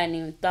 so I hadn't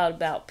even thought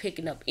about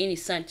picking up any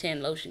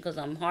suntan lotion because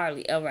I'm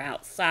hardly ever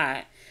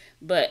outside.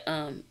 But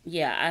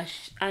yeah,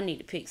 I need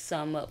to pick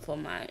some up for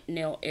my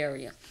nail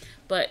area.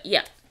 But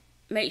yeah,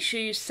 make sure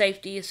your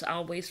safety is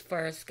always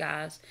first,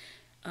 guys.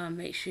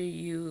 Make sure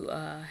you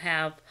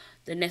have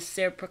the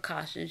necessary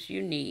precautions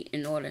you need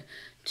in order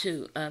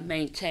to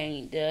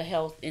maintain the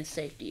health and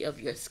safety of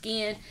your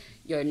skin,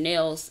 your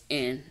nails,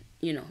 and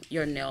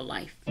your nail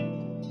life.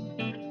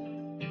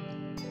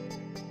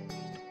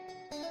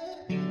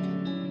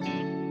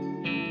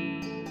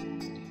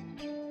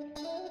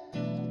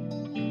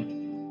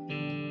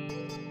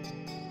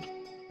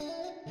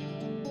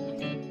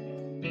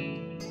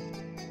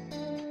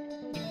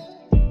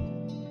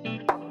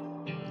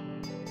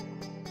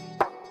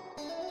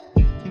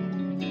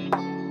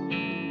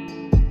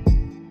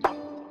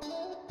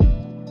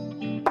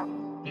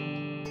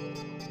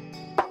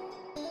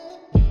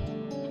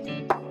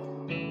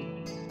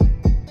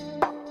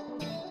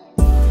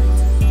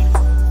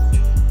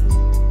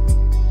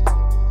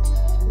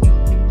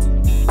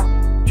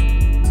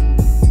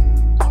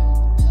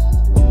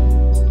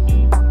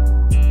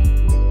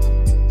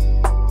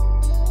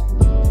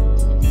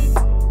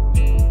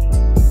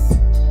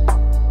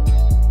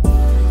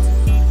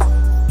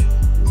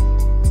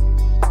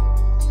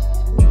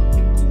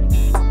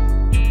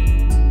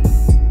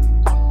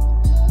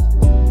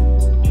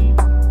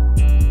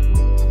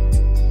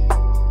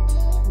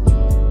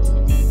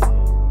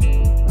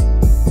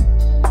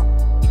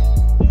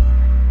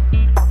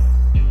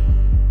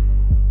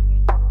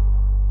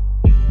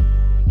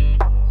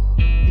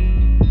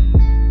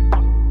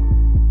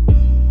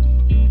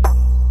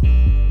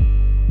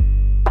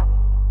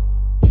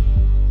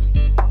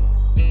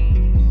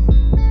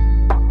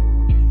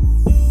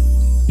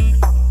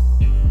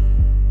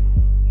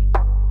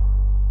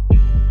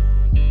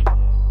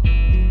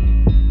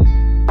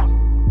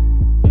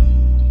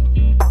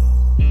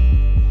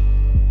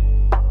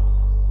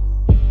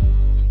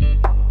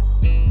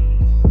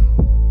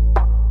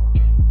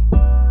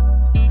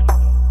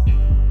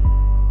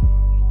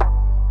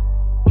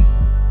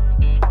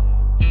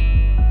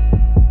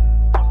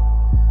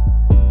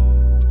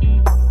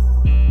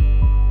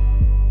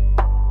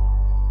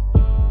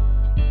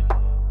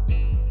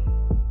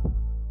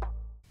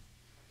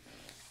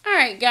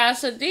 Alright guys,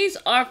 so these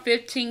are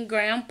 15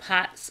 gram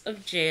pots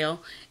of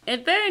gel.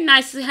 It's very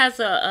nice. It has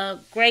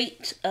a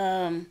great,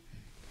 it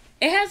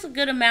has a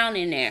good amount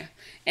in there.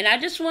 And I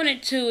just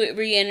wanted to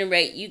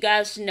reiterate, you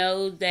guys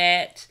know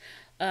that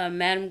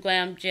Madam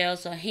Glam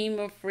gels are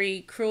HEMA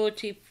free,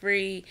 cruelty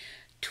free,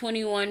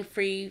 21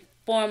 free,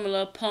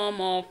 formula,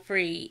 palm oil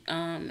free,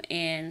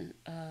 and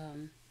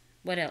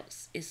what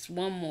else? It's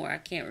one more, I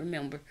can't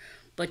remember.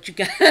 But you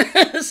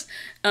guys,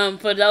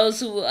 for those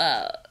who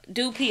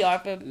do PR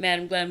for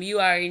Madam Glam, you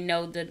already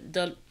know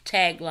the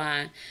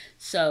tagline.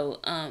 So,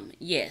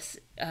 yes,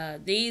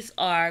 these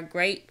are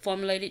great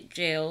formulated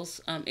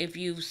gels. If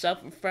you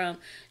suffer from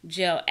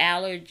gel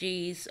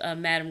allergies,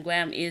 Madam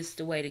Glam is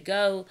the way to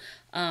go.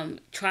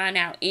 Trying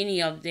out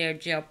any of their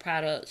gel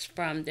products,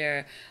 from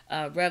their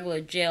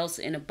regular gels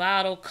in a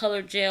bottle,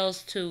 color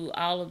gels, to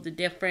all of the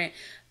different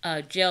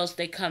gels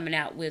they're coming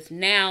out with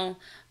now.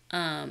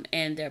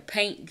 And their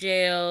paint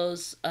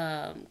gels,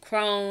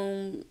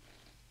 chrome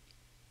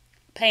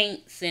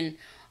paints, and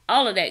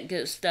all of that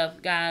good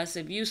stuff, guys.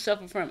 If you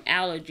suffer from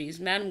allergies,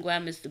 Madam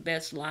Glam is the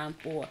best line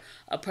for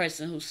a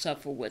person who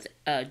suffers with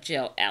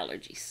gel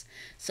allergies.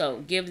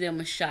 So give them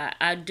a shot.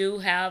 I do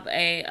have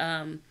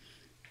a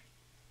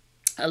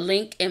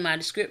link in my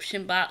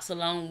description box,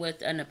 along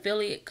with an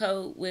affiliate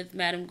code with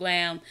Madam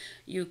Glam.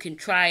 You can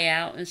try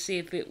out and see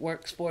if it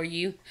works for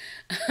you.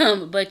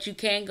 But you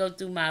can go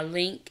through my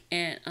link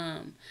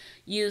and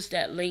use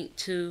that link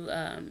to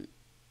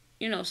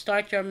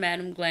start your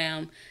Madam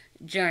Glam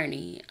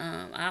journey.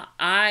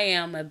 I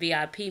am a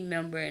VIP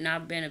member, and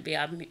I've been a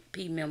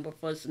VIP member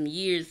for some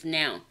years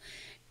now,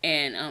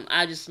 and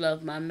I just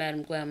love my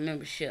Madam Glam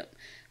membership.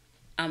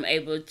 I'm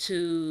able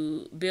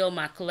to build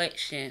my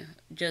collection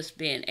just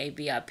being a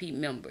VIP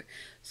member.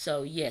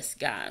 So yes,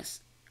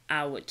 guys,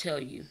 I would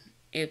tell you,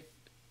 if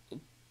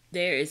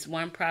there is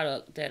one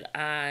product that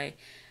I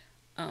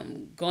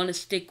am going to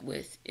stick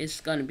with,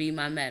 it's going to be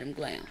my Madam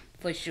Glam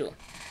for sure.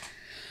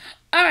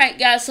 Alright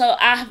guys, so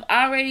I've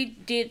already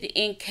did the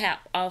end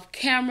cap off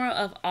camera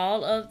of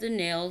all of the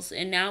nails,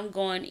 and now I'm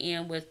going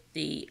in with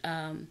the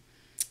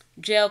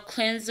gel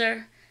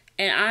cleanser,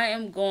 and I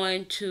am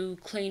going to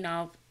clean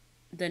off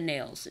the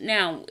nails.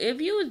 Now,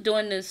 if you were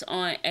doing this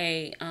on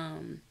a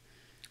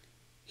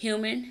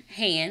human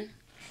hand,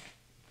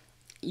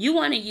 you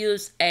want to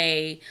use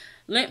a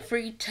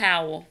lint-free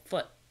towel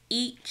for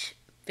each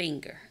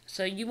finger.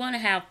 So you want to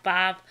have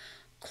 5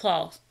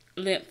 cloths,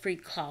 lint-free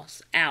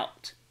cloths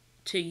out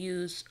to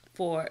use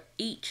for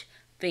each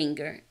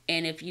finger.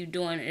 And if you're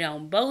doing it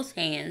on both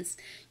hands,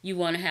 you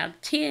want to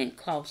have 10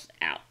 cloths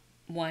out,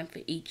 1 for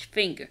each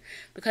finger,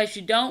 because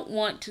you don't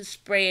want to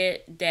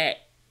spread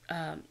that.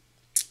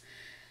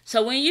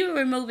 So when you're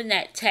removing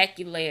that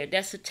tacky layer,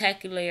 that's a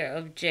tacky layer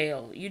of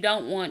gel. You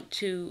don't want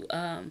to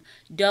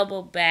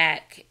double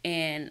back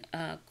and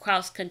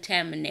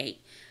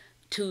cross-contaminate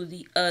to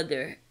the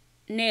other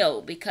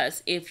nail,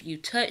 because if you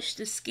touch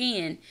the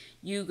skin,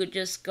 you're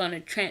just going to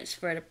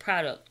transfer the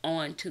product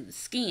onto the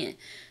skin.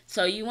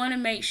 So you want to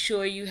make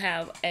sure you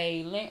have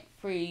a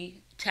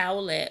lint-free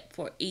towelette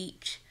for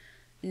each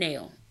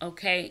nail,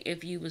 okay,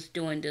 if you was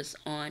doing this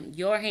on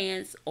your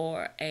hands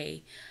or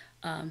a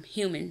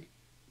human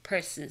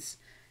person's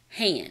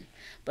hand.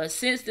 But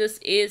since this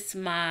is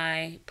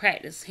my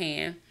practice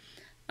hand,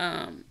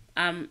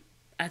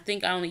 I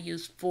think I only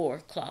used 4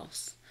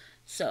 cloths.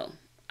 So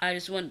I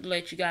just wanted to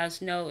let you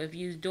guys know, if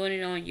you're doing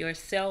it on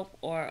yourself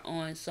or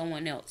on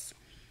someone else,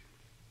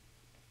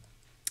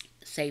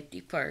 safety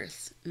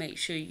first. Make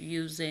sure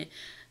you're using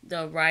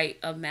the right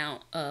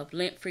amount of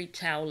lint-free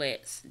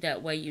towelettes.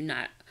 That way you're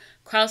not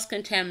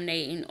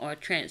cross-contaminating or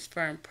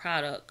transferring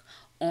product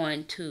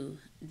onto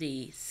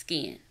the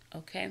skin,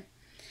 okay?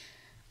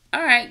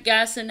 Alright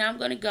guys, so now I'm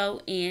going to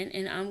go in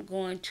and I'm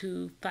going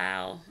to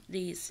file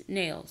these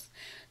nails.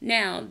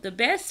 Now, the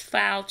best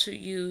file to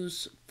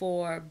use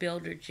for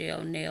builder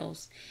gel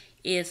nails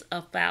is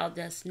a file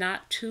that's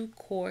not too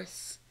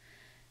coarse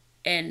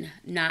and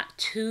not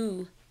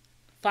too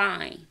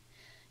fine.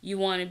 You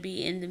want to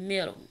be in the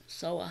middle.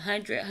 So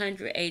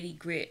 100-180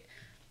 grit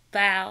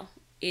file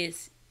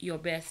is your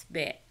best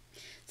bet.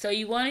 So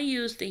you want to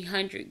use the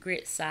 100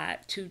 grit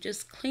side to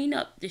just clean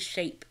up the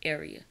shape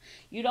area.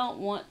 You don't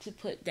want to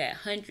put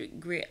that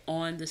 100 grit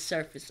on the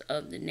surface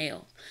of the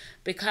nail,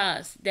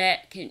 because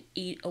that can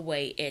eat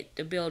away at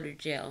the builder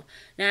gel.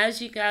 Now,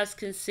 as you guys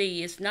can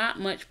see, it's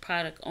not much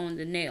product on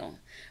the nail,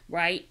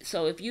 right?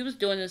 So if you was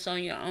doing this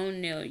on your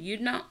own nail, you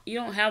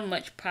don't have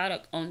much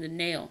product on the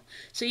nail.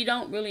 So you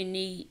don't really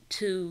need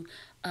to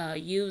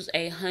use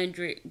a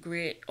 100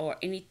 grit or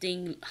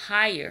anything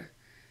higher.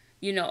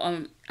 You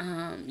know,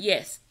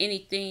 yes,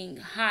 anything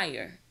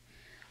higher,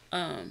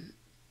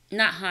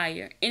 not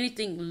higher,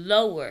 anything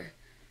lower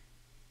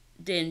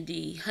than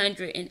the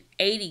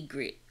 180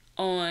 grit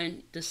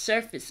on the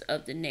surface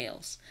of the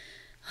nails.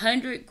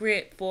 100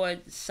 grit for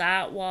the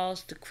side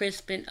walls to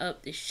crispen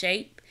up the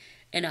shape,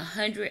 and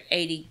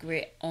 180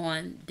 grit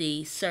on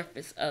the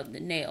surface of the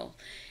nail.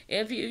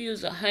 If you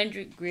use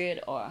 100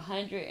 grit or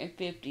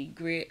 150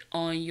 grit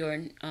on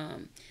your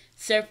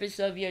surface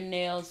of your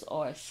nails,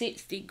 or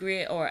 60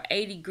 grit or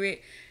 80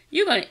 grit,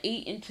 you're going to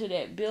eat into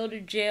that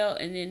builder gel,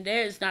 and then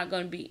there's not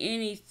going to be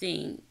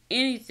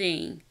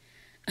anything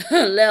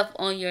left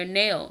on your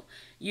nail.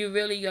 You're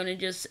really going to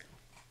just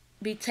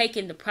be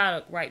taking the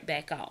product right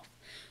back off.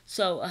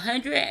 So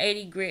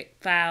 180 grit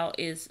file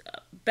is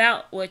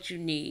about what you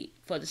need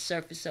for the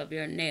surface of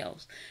your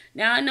nails.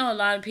 Now, I know a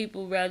lot of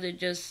people rather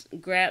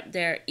just grab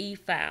their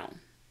E-file,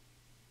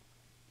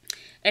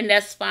 and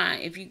that's fine.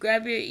 If you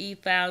grab your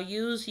E-file,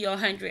 use your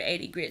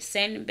 180 grit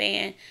sanding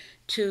band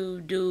to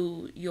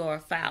do your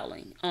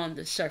filing on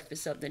the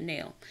surface of the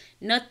nail.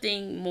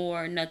 Nothing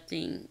more,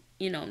 nothing,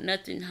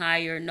 nothing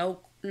higher, no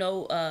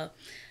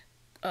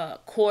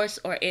coarse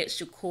or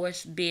extra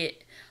coarse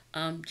bit.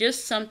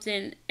 Just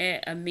something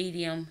at a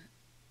medium,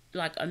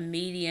 like a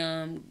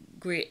medium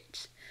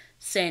grit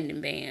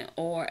sanding band,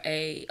 or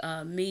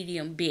a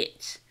medium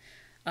bit.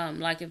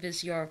 Like if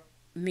it's your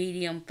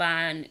medium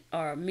fine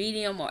or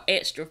medium or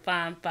extra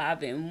fine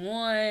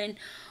 5-in-1,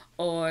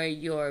 or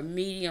your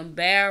medium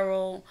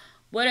barrel,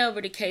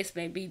 whatever the case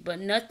may be, but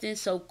nothing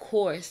so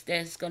coarse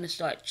that's going to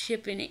start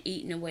chipping and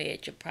eating away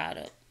at your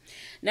product.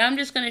 Now I'm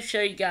just going to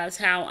show you guys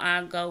how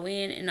I go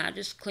in and I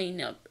just clean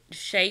up the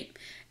shape.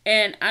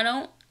 And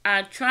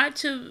I try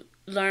to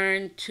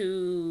learn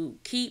to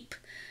keep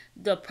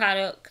the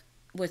product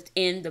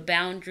within the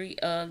boundary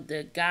of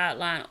the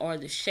guideline or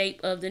the shape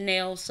of the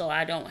nail, so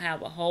I don't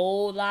have a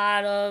whole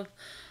lot of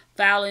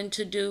filing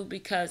to do,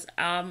 because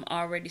I'm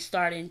already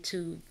starting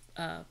to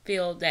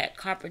feel that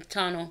carpal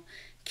tunnel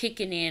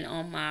kicking in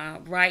on my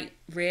right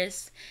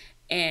wrist,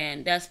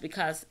 and that's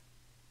because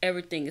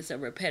everything is a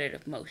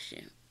repetitive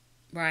motion,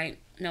 right?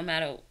 No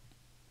matter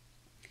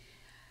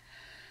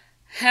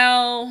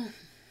how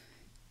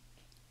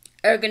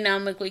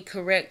ergonomically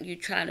correct you're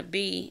trying to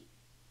be,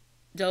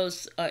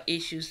 those are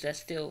issues that's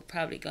still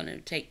probably going to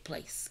take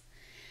place.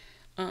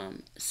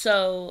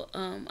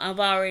 I've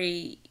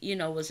already,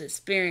 was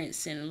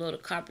experiencing a little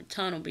carpal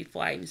tunnel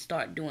before I even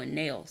start doing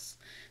nails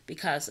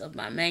because of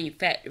my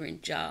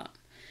manufacturing job.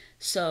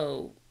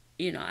 So,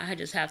 I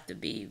just have to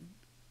be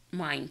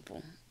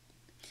mindful.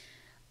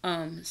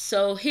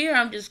 So here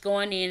I'm just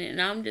going in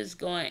and I'm just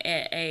going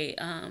at a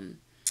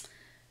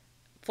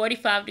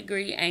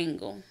 45-degree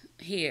angle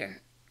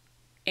here.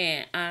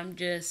 And I'm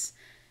just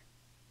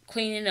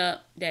cleaning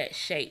up that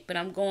shape, but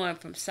I'm going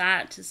from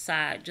side to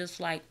side, just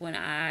like when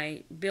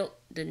I built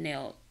the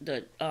nail,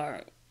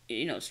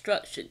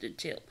 structured the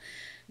tip,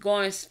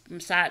 going from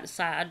side to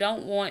side. I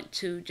don't want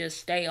to just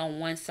stay on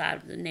one side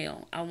of the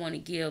nail. I want to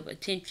give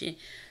attention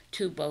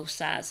to both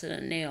sides of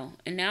the nail.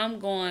 And now I'm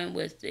going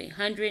with the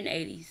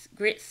 180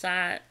 grit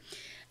side,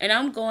 and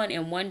I'm going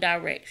in one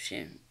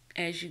direction.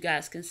 As you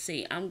guys can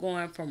see, I'm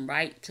going from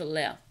right to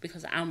left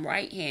because I'm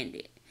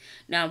right-handed.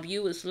 Now, if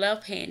you was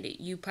left-handed,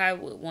 you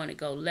probably would want to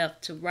go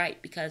left to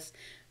right because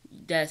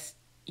that's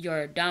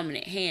your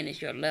dominant hand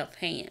is your left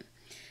hand.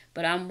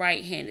 But I'm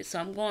right-handed, so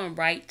I'm going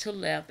right to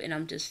left, and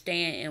I'm just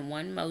staying in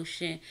one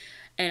motion.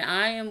 And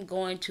I am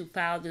going to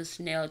file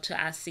this nail till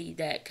I see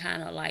that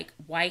kind of like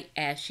white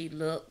ashy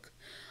look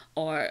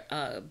or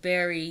a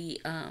very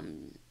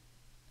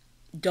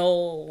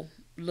dull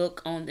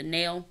look on the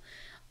nail.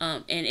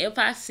 And if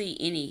I see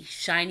any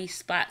shiny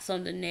spots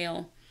on the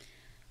nail,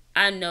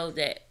 I know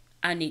that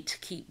I need to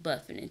keep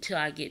buffing until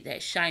I get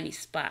that shiny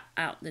spot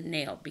out the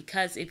nail.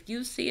 Because if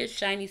you see a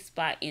shiny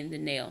spot in the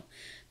nail,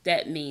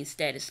 that means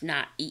that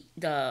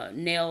the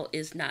nail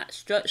is not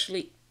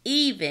structurally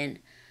even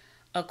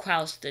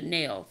across the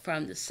nail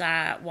from the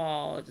side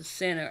wall, the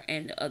center,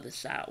 and the other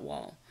side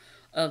wall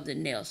of the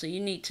nail. So you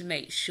need to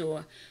make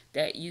sure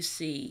that you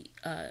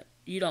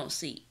don't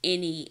see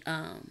any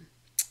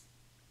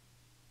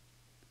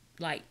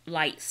like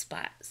light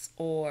spots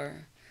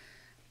or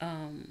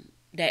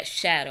that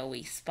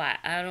shadowy spot.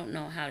 I don't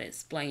know how to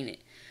explain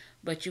it,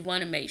 but you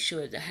want to make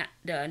sure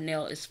the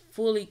nail is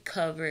fully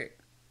covered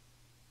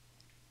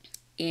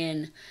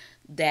in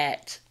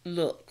that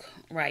look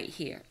right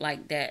here,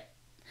 like that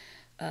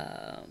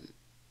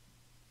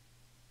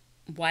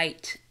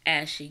white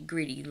ashy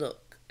gritty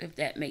look, if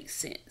that makes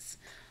sense.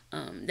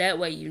 That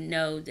way you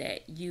know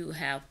that you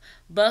have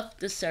buffed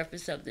the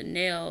surface of the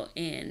nail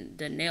and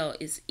the nail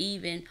is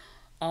even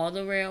all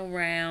the way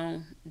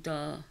around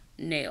the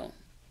nail.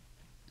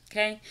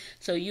 Okay,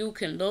 so you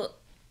can look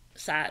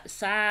side to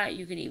side.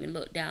 You can even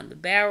look down the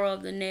barrel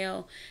of the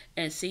nail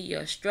and see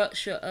your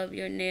structure of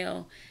your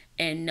nail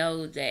and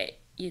know that,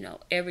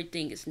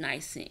 everything is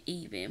nice and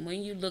even.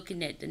 When you're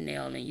looking at the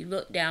nail and you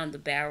look down the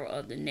barrel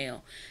of the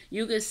nail,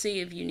 you can see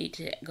if you need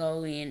to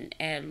go in and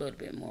add a little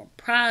bit more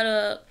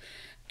product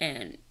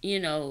and,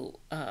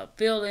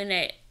 fill in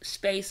that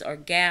space or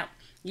gap.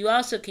 You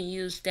also can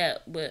use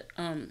that with,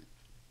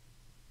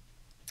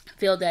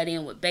 fill that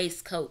in with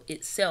base coat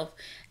itself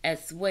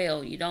as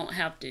well. You don't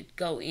have to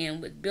go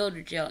in with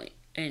builder gel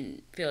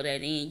and fill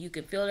that in. You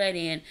can fill that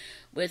in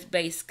with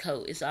base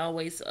coat. It's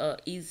always an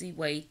easy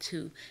way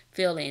to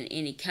fill in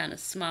any kind of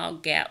small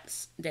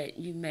gaps that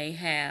you may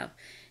have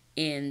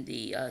in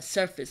the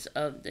surface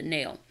of the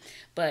nail.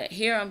 But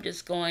here I'm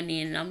just going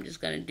in and I'm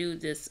just going to do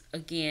this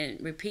again,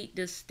 repeat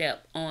this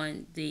step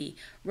on the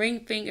ring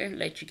finger,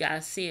 let you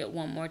guys see it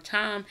one more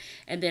time,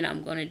 and then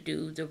I'm going to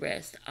do the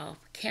rest off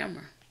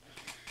camera.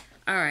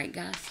 Alright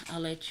guys,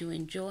 I'll let you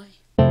enjoy.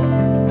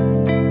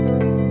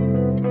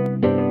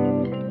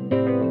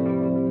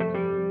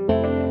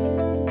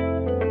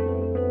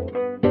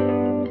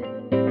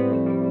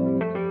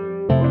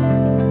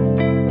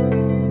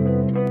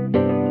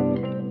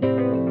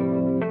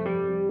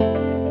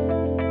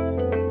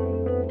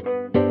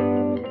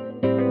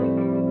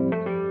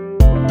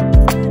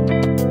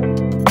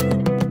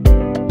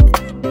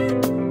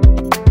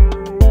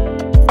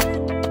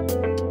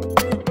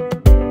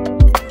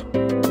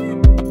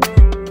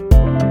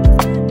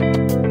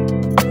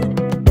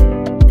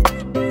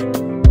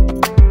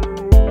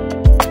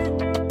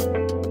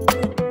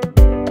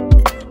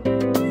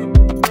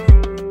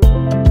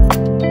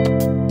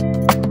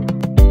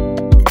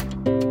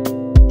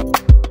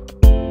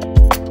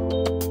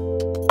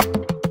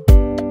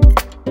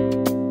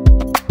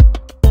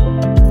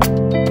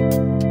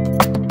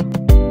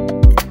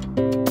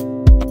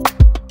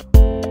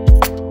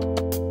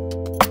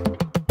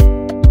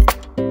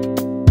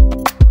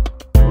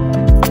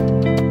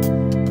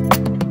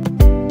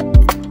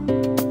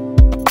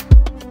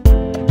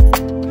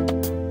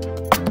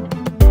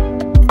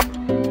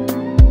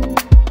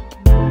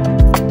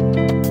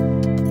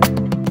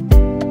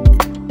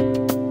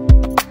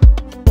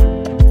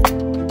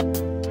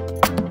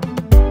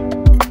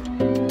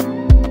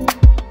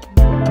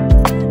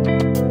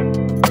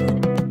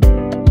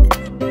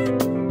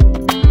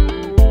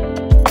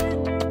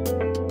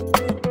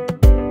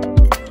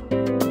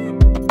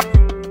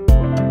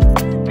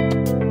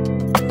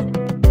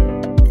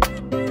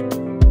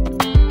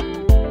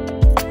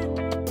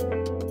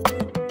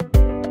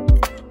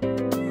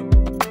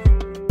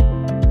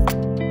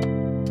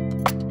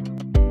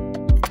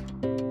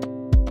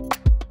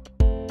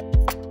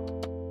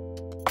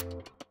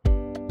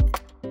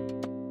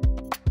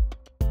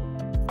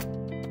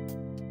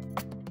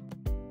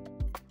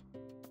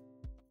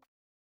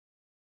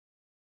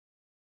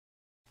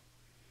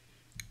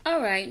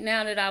 Alright,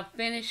 now that I've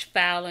finished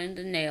filing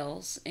the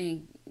nails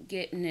and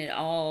getting it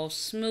all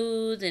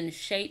smooth and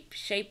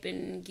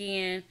shaping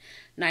again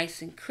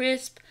nice and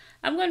crisp,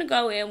 I'm going to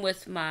go in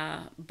with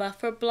my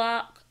buffer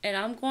block and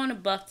I'm going to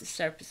buff the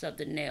surface of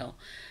the nail.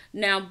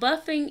 Now,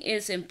 buffing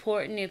is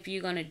important if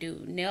you're going to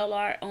do nail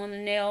art on the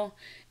nail.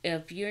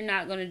 If you're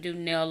not going to do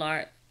nail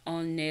art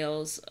on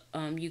nails,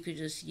 you could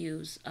just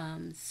use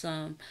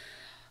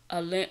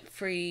a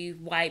lint-free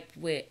wipe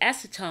with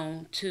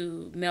acetone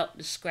to melt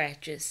the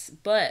scratches.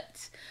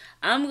 But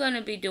I'm going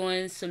to be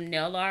doing some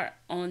nail art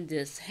on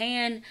this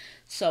hand,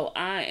 so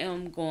I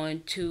am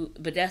going to,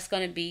 but that's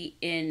going to be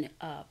in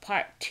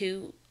part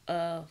 2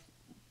 of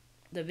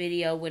the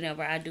video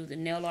whenever I do the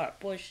nail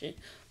art portion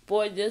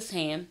for this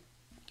hand.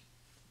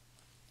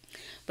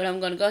 But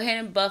I'm going to go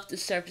ahead and buff the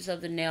surface of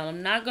the nail.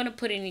 I'm not going to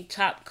put any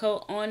top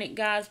coat on it,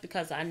 guys,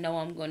 because I know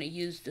I'm going to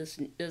use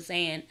this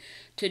hand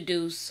to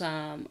do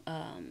some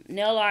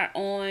nail art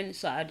on.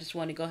 So I just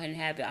want to go ahead and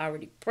have it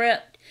already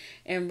prepped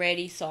and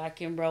ready so I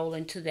can roll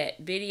into that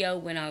video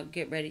when I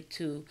get ready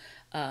to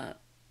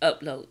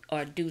upload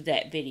or do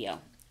that video.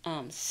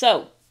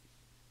 So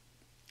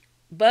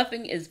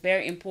buffing is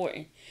very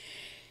important.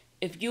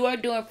 If you are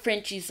doing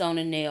Frenchies on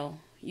a nail,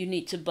 you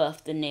need to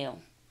buff the nail.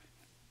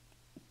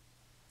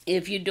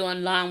 If you're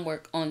doing line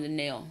work on the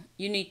nail,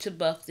 you need to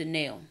buff the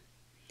nail.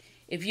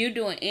 If you're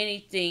doing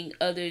anything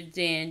other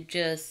than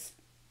just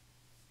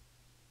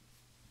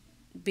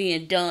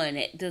being done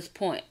at this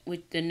point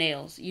with the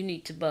nails, you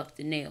need to buff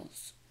the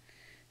nails.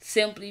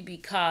 Simply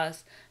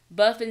because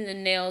buffing the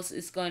nails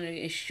is going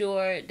to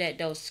ensure that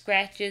those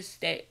scratches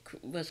that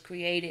was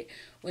created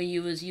when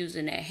you was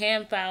using that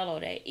hand file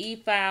or that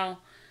e-file,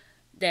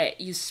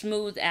 that you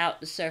smooth out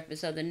the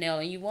surface of the nail.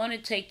 And you want to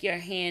take your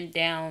hand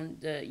down,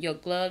 your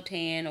gloved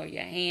hand or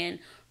your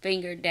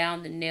finger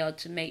down the nail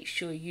to make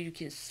sure you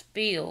can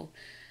feel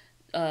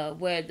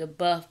where the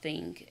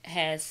buffing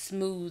has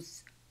smooth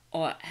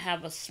or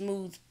have a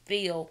smooth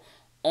feel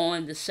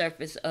on the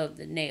surface of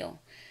the nail.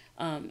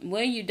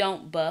 When you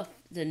don't buff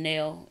the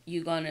nail,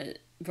 you're going to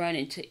run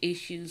into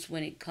issues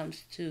when it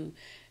comes to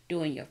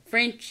doing your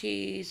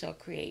Frenchies or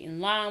creating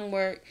line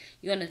work.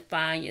 You're going to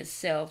find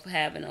yourself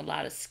having a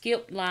lot of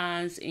skipped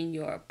lines in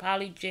your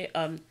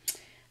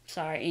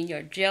in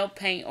your gel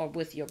paint or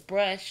with your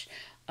brush,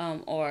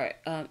 or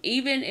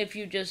even if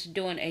you're just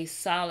doing a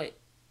solid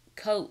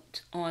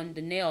coat on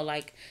the nail.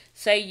 Like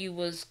say you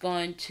was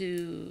going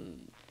to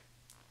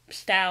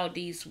style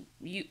these,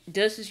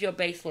 this is your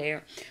base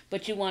layer,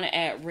 but you want to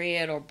add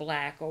red or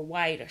black or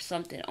white or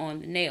something on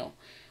the nail.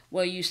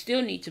 Well, you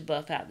still need to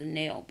buff out the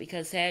nail,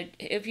 because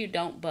if you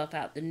don't buff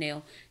out the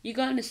nail, you're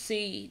going to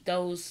see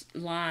those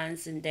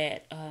lines and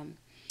that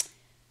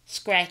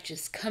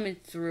scratches coming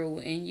through,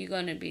 and you're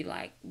going to be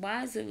like,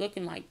 why is it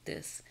looking like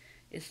this?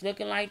 It's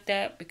looking like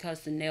that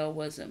because the nail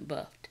wasn't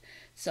buffed.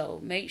 So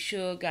make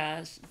sure,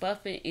 guys,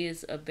 buffing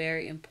is a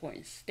very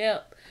important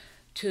step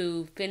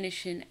to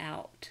finishing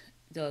out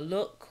the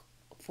look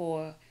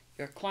for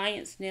your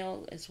client's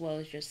nail as well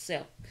as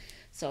yourself.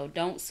 So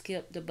don't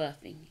skip the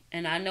buffing.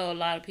 And I know a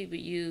lot of people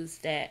use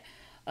that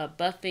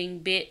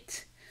buffing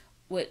bit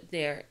with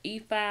their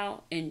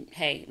e-file. And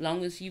hey,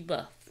 long as you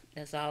buff,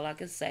 that's all I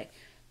can say.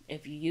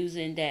 If you're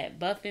using that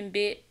buffing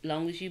bit,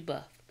 long as you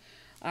buff.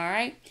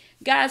 Alright,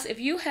 guys, if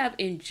you have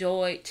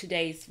enjoyed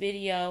today's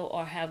video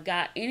or have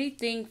got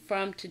anything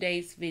from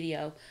today's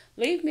video,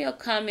 leave me a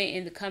comment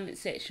in the comment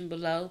section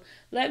below.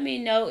 Let me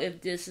know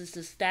if this is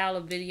the style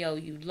of video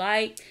you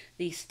like,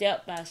 the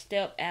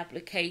step-by-step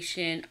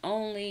application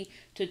only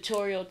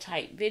tutorial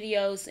type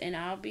videos, and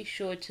I'll be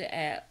sure to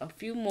add a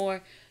few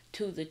more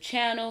to the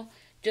channel.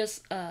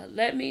 Just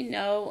let me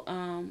know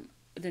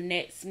the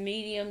next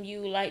medium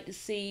you would like to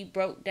see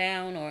broke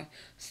down or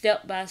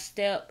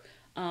step-by-step.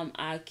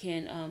 I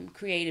can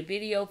create a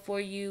video for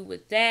you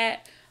with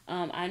that.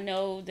 I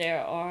know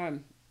there are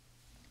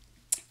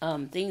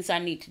things I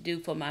need to do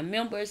for my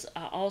members.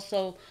 I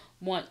also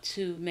want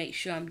to make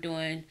sure I'm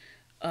doing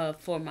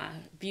for my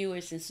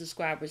viewers and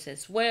subscribers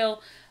as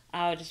well.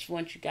 I just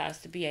want you guys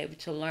to be able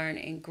to learn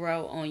and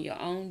grow on your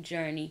own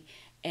journey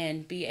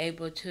and be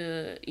able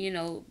to, you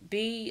know,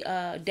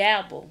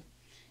 dabble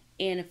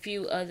in a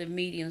few other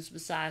mediums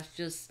besides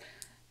just,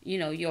 you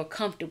know, your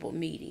comfortable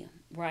medium,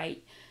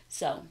 right?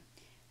 So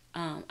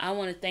I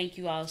want to thank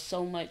you all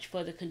so much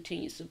for the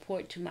continued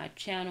support to my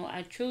channel.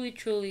 I truly,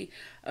 truly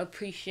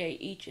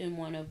appreciate each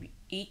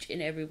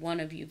and every one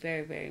of you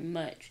very, very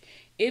much.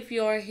 If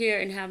you're here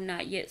and have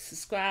not yet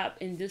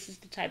subscribed and this is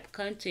the type of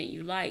content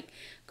you like,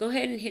 go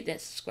ahead and hit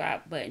that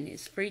subscribe button.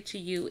 It's free to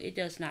you. It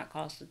does not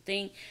cost a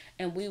thing.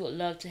 And we would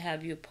love to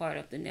have you a part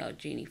of the Nail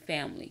Genie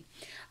family.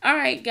 All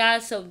right,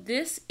 guys. So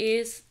this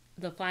is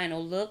the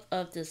final look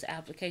of this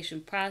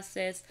application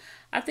process.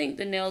 I think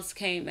the nails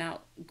came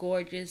out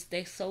gorgeous.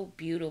 They're so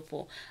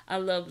beautiful. I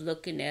love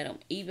looking at them.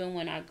 Even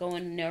when I go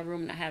in the nail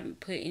room and I haven't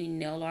put any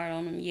nail art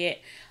on them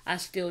yet, I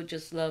still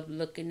just love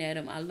looking at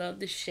them. I love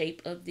the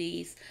shape of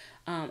these.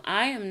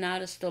 I am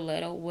not a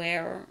stiletto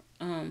wearer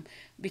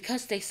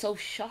because they're so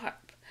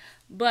sharp.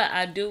 But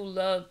I do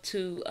love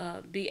to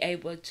be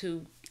able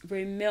to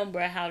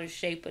remember how to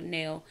shape a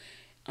nail.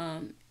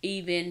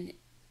 Even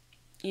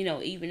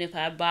if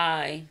I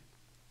buy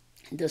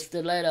the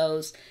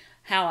stilettos,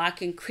 how I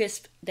can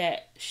crisp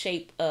that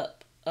shape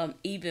up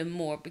even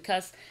more,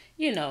 because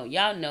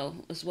y'all know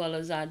as well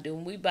as I do,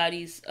 when we buy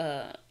these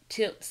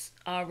tips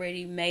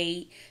already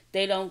made,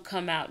 they don't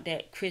come out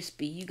that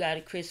crispy. You got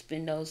to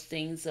crispen those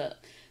things up.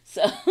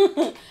 So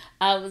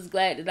I was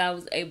glad that I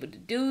was able to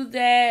do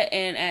that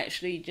and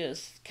actually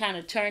just kind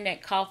of turn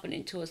that coffin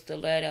into a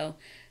stiletto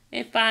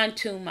and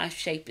fine-tune my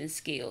shaping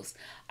skills.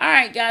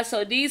 Alright guys,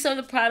 so these are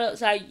the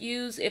products I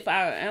use. If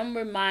I am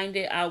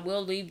reminded, I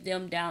will leave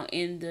them down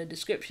in the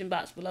description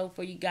box below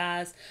for you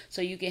guys,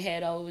 so you can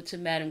head over to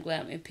Madam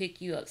Glam and pick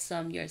you up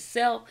some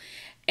yourself.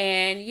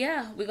 And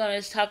yeah, we're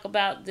going to talk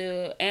about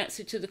the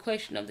answer to the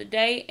question of the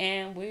day,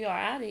 and we are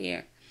out of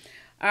here.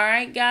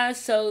 Alright guys,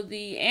 so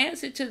the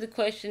answer to the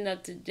question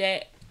of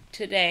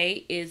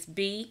today is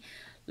B.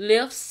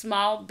 Lift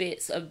small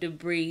bits of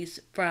debris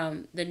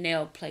from the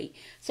nail plate.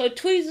 So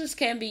tweezers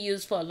can be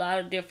used for a lot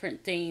of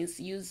different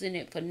things, using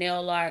it for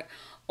nail art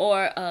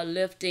or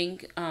lifting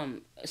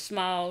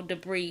small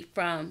debris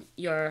from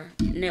your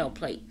nail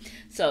plate.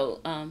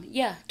 So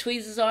yeah,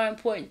 tweezers are an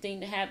important thing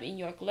to have in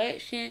your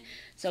collection.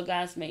 So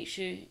guys, make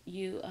sure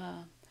you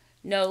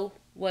know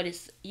what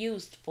it's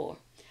used for.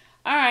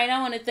 Alright, I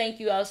want to thank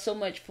you all so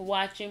much for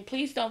watching.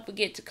 Please don't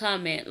forget to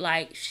comment,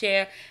 like,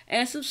 share,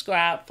 and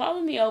subscribe.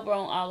 Follow me over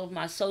on all of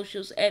my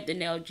socials at the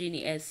Nail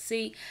Genie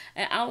SC.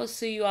 And I will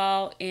see you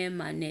all in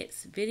my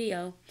next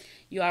video.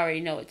 You already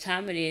know what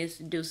time it is.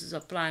 The deuces are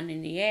flying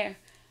in the air.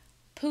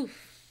 Poof.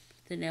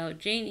 The Nail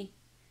Genie.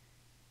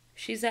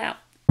 She's out.